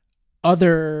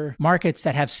other markets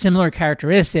that have similar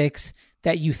characteristics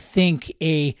that you think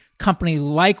a company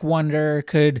like Wonder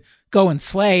could go and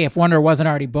slay if Wonder wasn't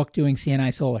already booked doing C&I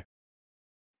solar?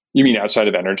 You mean outside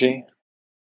of energy?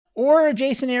 Or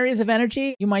adjacent areas of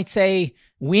energy? You might say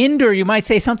wind, or you might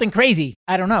say something crazy.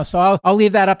 I don't know. So I'll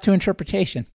leave that up to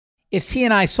interpretation. If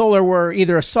C&I solar were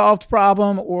either a solved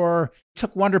problem or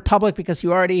took Wonder public because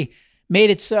you already made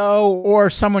it so, or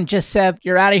someone just said,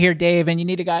 you're out of here, Dave, and you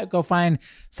need to go find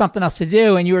something else to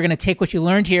do, and you were going to take what you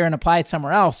learned here and apply it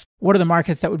somewhere else, what are the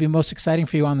markets that would be most exciting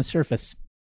for you on the surface?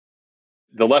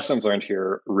 The lessons learned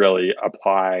here really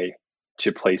apply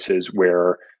to places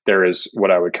where there is what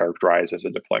I would characterize as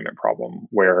a deployment problem,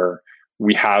 where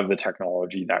we have the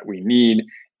technology that we need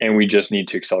and we just need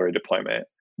to accelerate deployment.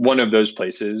 One of those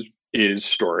places is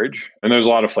storage. And there's a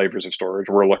lot of flavors of storage.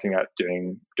 We're looking at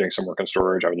doing some work on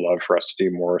storage. I would love for us to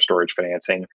do more storage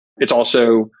financing. It's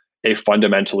also a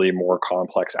fundamentally more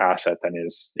complex asset than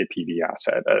is a PV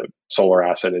asset. A solar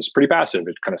asset is pretty passive.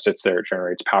 It kind of sits there, it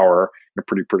generates power in a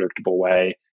pretty predictable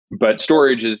way. But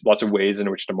storage is lots of ways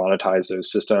in which to monetize those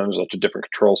systems, lots of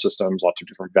different control systems, lots of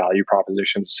different value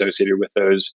propositions associated with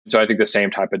those. So I think the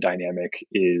same type of dynamic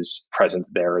is present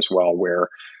there as well, where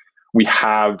we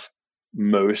have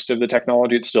most of the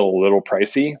technology. It's still a little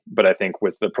pricey, but I think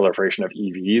with the proliferation of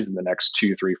EVs in the next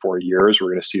 2, 3, 4 years,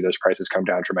 we're going to see those prices come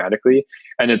down dramatically.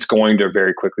 And it's going to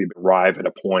very quickly arrive at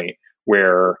a point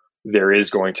where there is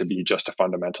going to be just a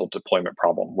fundamental deployment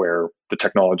problem where the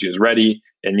technology is ready,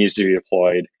 it needs to be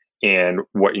deployed, And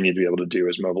what you need to be able to do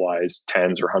is mobilize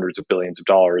tens or hundreds of billions of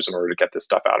dollars in order to get this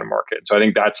stuff out of market. So I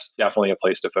think that's definitely a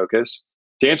place to focus.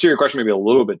 To answer your question maybe a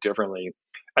little bit differently,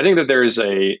 I think that there is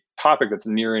a topic that's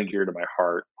near and dear to my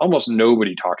heart. Almost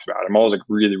nobody talks about it. I'm always like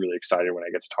really, really excited when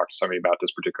I get to talk to somebody about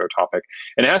this particular topic.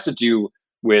 And it has to do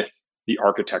with the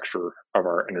architecture of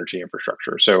our energy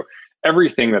infrastructure. So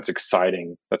everything that's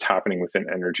exciting that's happening within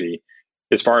energy,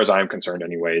 as far as I'm concerned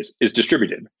anyways, is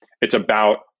distributed. It's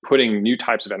about putting new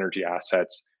types of energy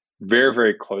assets very,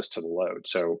 very close to the load.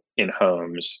 So in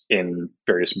homes, in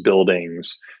various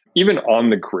buildings, even on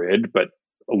the grid, but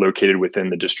located within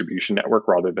the distribution network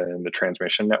rather than in the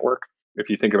transmission network. If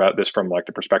you think about this from like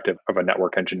the perspective of a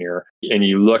network engineer and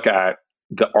you look at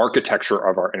the architecture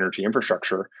of our energy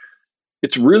infrastructure,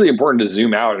 it's really important to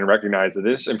zoom out and recognize that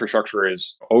this infrastructure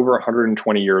is over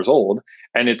 120 years old,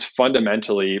 and it's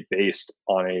fundamentally based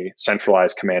on a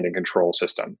centralized command and control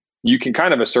system. You can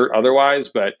kind of assert otherwise,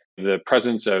 but the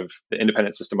presence of the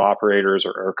independent system operators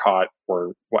or ERCOT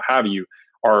or what have you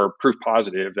are proof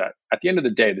positive that at the end of the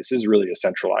day, this is really a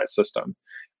centralized system.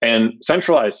 And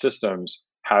centralized systems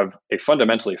have a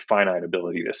fundamentally finite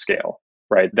ability to scale,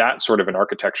 right? That sort of an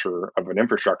architecture of an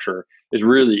infrastructure is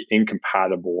really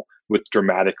incompatible with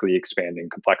dramatically expanding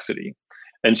complexity.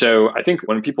 And so I think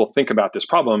when people think about this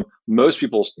problem, most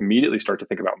people immediately start to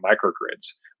think about microgrids.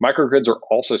 Microgrids are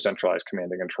also centralized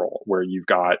command and control, where you've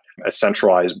got a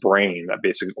centralized brain that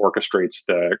basically orchestrates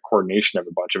the coordination of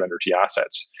a bunch of energy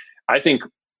assets. I think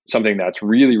something that's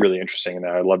really, really interesting and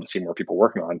that I'd love to see more people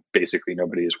working on, basically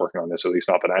nobody is working on this, at least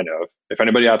not that I know of. If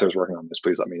anybody out there is working on this,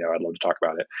 please let me know. I'd love to talk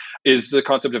about it, is the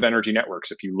concept of energy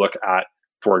networks. If you look at,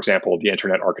 for example, the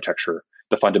internet architecture,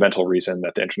 the fundamental reason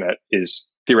that the internet is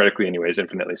theoretically anyways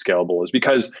infinitely scalable is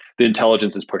because the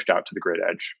intelligence is pushed out to the grid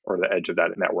edge or the edge of that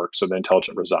network. So the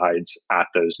intelligence resides at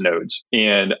those nodes.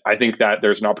 And I think that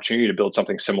there's an opportunity to build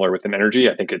something similar within energy.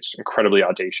 I think it's incredibly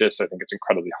audacious. I think it's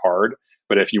incredibly hard.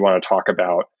 But if you want to talk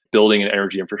about building an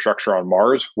energy infrastructure on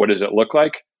Mars, what does it look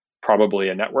like? Probably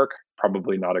a network,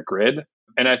 probably not a grid.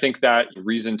 And I think that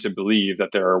reason to believe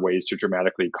that there are ways to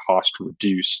dramatically cost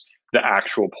reduce the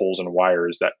actual poles and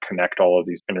wires that connect all of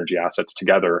these energy assets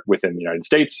together within the United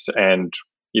States. And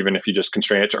even if you just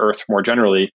constrain it to Earth more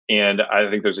generally. And I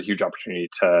think there's a huge opportunity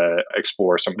to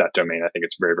explore some of that domain. I think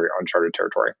it's very, very uncharted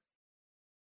territory.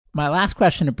 My last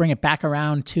question to bring it back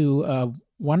around to a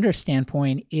Wonder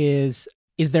standpoint is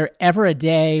there ever a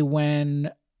day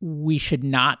when we should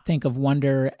not think of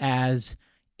Wonder as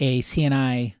a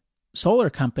C&I solar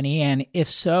company? And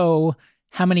if so,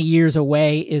 how many years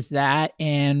away is that?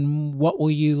 And what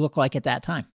will you look like at that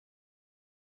time?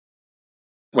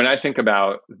 When I think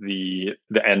about the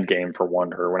end game for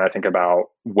Wonder, when I think about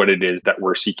what it is that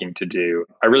we're seeking to do,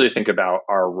 I really think about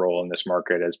our role in this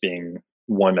market as being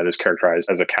one that is characterized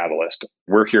as a catalyst.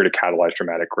 We're here to catalyze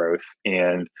dramatic growth.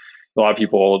 And a lot of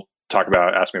people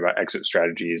ask me about exit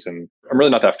strategies, and I'm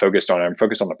really not that focused on it. I'm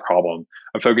focused on the problem.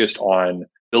 I'm focused on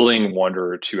building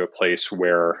Wonder to a place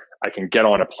where I can get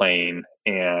on a plane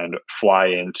and fly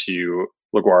into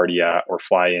LaGuardia or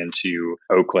fly into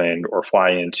Oakland or fly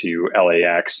into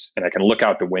LAX, and I can look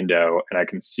out the window and I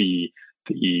can see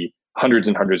the hundreds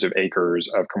and hundreds of acres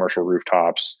of commercial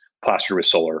rooftops plastered with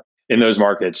solar. In those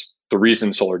markets, the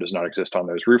reason solar does not exist on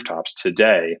those rooftops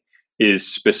today is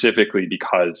specifically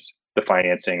because the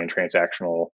financing and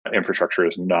transactional infrastructure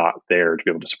is not there to be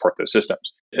able to support those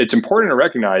systems. It's important to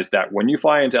recognize that when you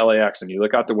fly into LAX and you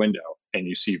look out the window and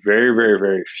you see very, very,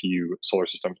 very few solar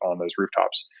systems on those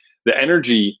rooftops, the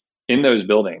energy in those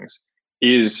buildings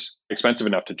is expensive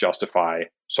enough to justify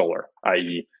solar,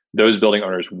 i.e., those building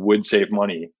owners would save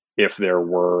money if there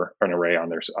were an array on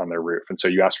their roof. And so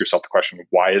you ask yourself the question,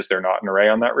 why is there not an array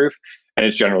on that roof? And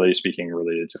it's generally speaking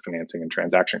related to financing and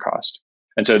transaction cost.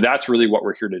 And so that's really what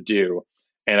we're here to do.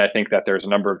 And I think that there's a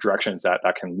number of directions that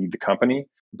can lead the company.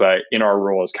 But in our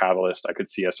role as Catalyst, I could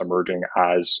see us emerging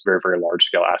as a very, very large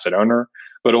scale asset owner.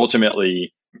 But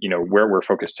ultimately, where we're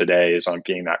focused today is on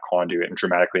being that conduit and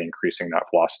dramatically increasing that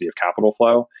velocity of capital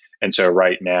flow. And so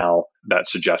right now, that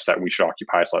suggests that we should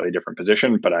occupy a slightly different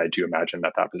position, but I do imagine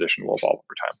that position will evolve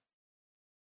over time.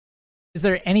 Is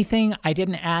there anything I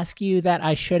didn't ask you that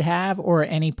I should have, or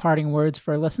any parting words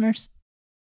for listeners?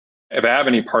 If I have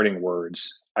any parting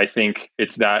words, I think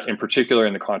it's that in particular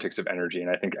in the context of energy,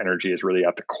 and I think energy is really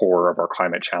at the core of our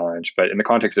climate challenge, but in the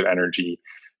context of energy,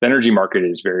 the energy market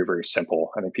is very, very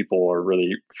simple. I think people are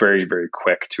really very, very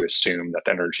quick to assume that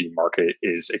the energy market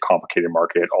is a complicated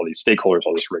market, all these stakeholders,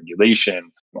 all this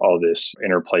regulation, all this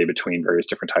interplay between various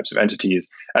different types of entities.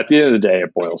 At the end of the day,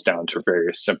 it boils down to a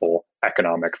very simple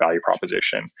economic value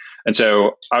proposition. And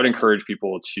so I would encourage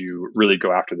people to really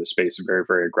go after this space very,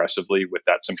 very aggressively with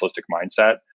that simplistic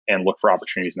mindset and look for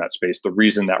opportunities in that space. The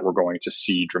reason that we're going to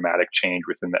see dramatic change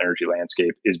within the energy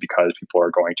landscape is because people are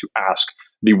going to ask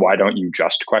the why don't you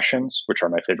just questions, which are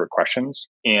my favorite questions.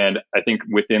 And I think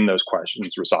within those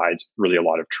questions resides really a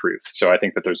lot of truth. So I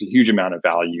think that there's a huge amount of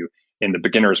value in the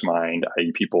beginner's mind,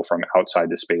 i.e. people from outside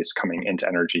the space coming into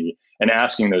energy and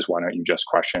asking those why don't you just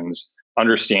questions,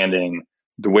 understanding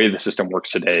the way the system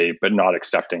works today, but not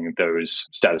accepting those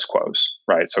status quos,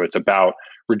 right? So it's about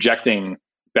rejecting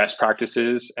best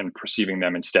practices and perceiving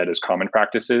them instead as common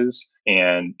practices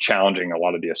and challenging a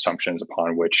lot of the assumptions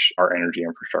upon which our energy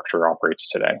infrastructure operates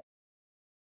today.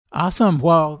 Awesome.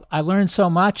 Well, I learned so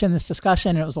much in this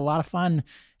discussion. It was a lot of fun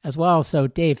as well. So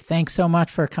Dave, thanks so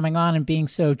much for coming on and being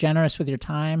so generous with your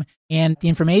time and the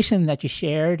information that you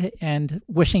shared, and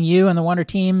wishing you and the Wonder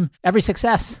team every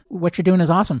success. What you're doing is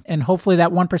awesome. And hopefully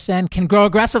that 1% can grow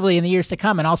aggressively in the years to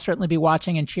come. And I'll certainly be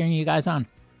watching and cheering you guys on.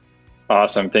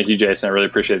 Awesome. Thank you, Jason. I really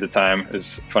appreciate the time. It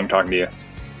was fun talking to you.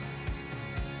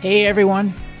 Hey,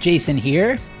 everyone. Jason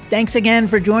here. Thanks again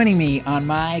for joining me on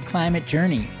my climate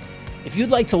journey. If you'd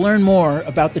like to learn more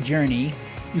about the journey,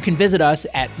 you can visit us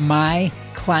at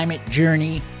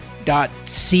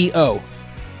myclimatejourney.co.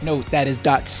 Note that is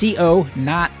 .co,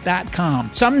 not .com.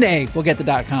 Someday we'll get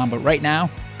the .com, but right now,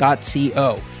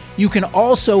 .co. You can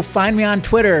also find me on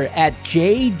Twitter at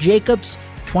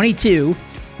jjacobs22,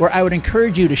 where I would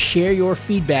encourage you to share your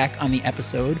feedback on the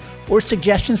episode or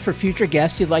suggestions for future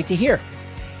guests you'd like to hear.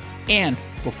 And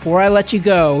before I let you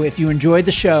go, if you enjoyed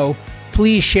the show,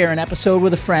 please share an episode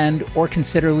with a friend or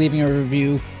consider leaving a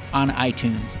review on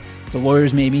iTunes. The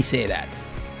lawyers made me say that.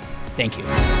 Thank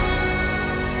you.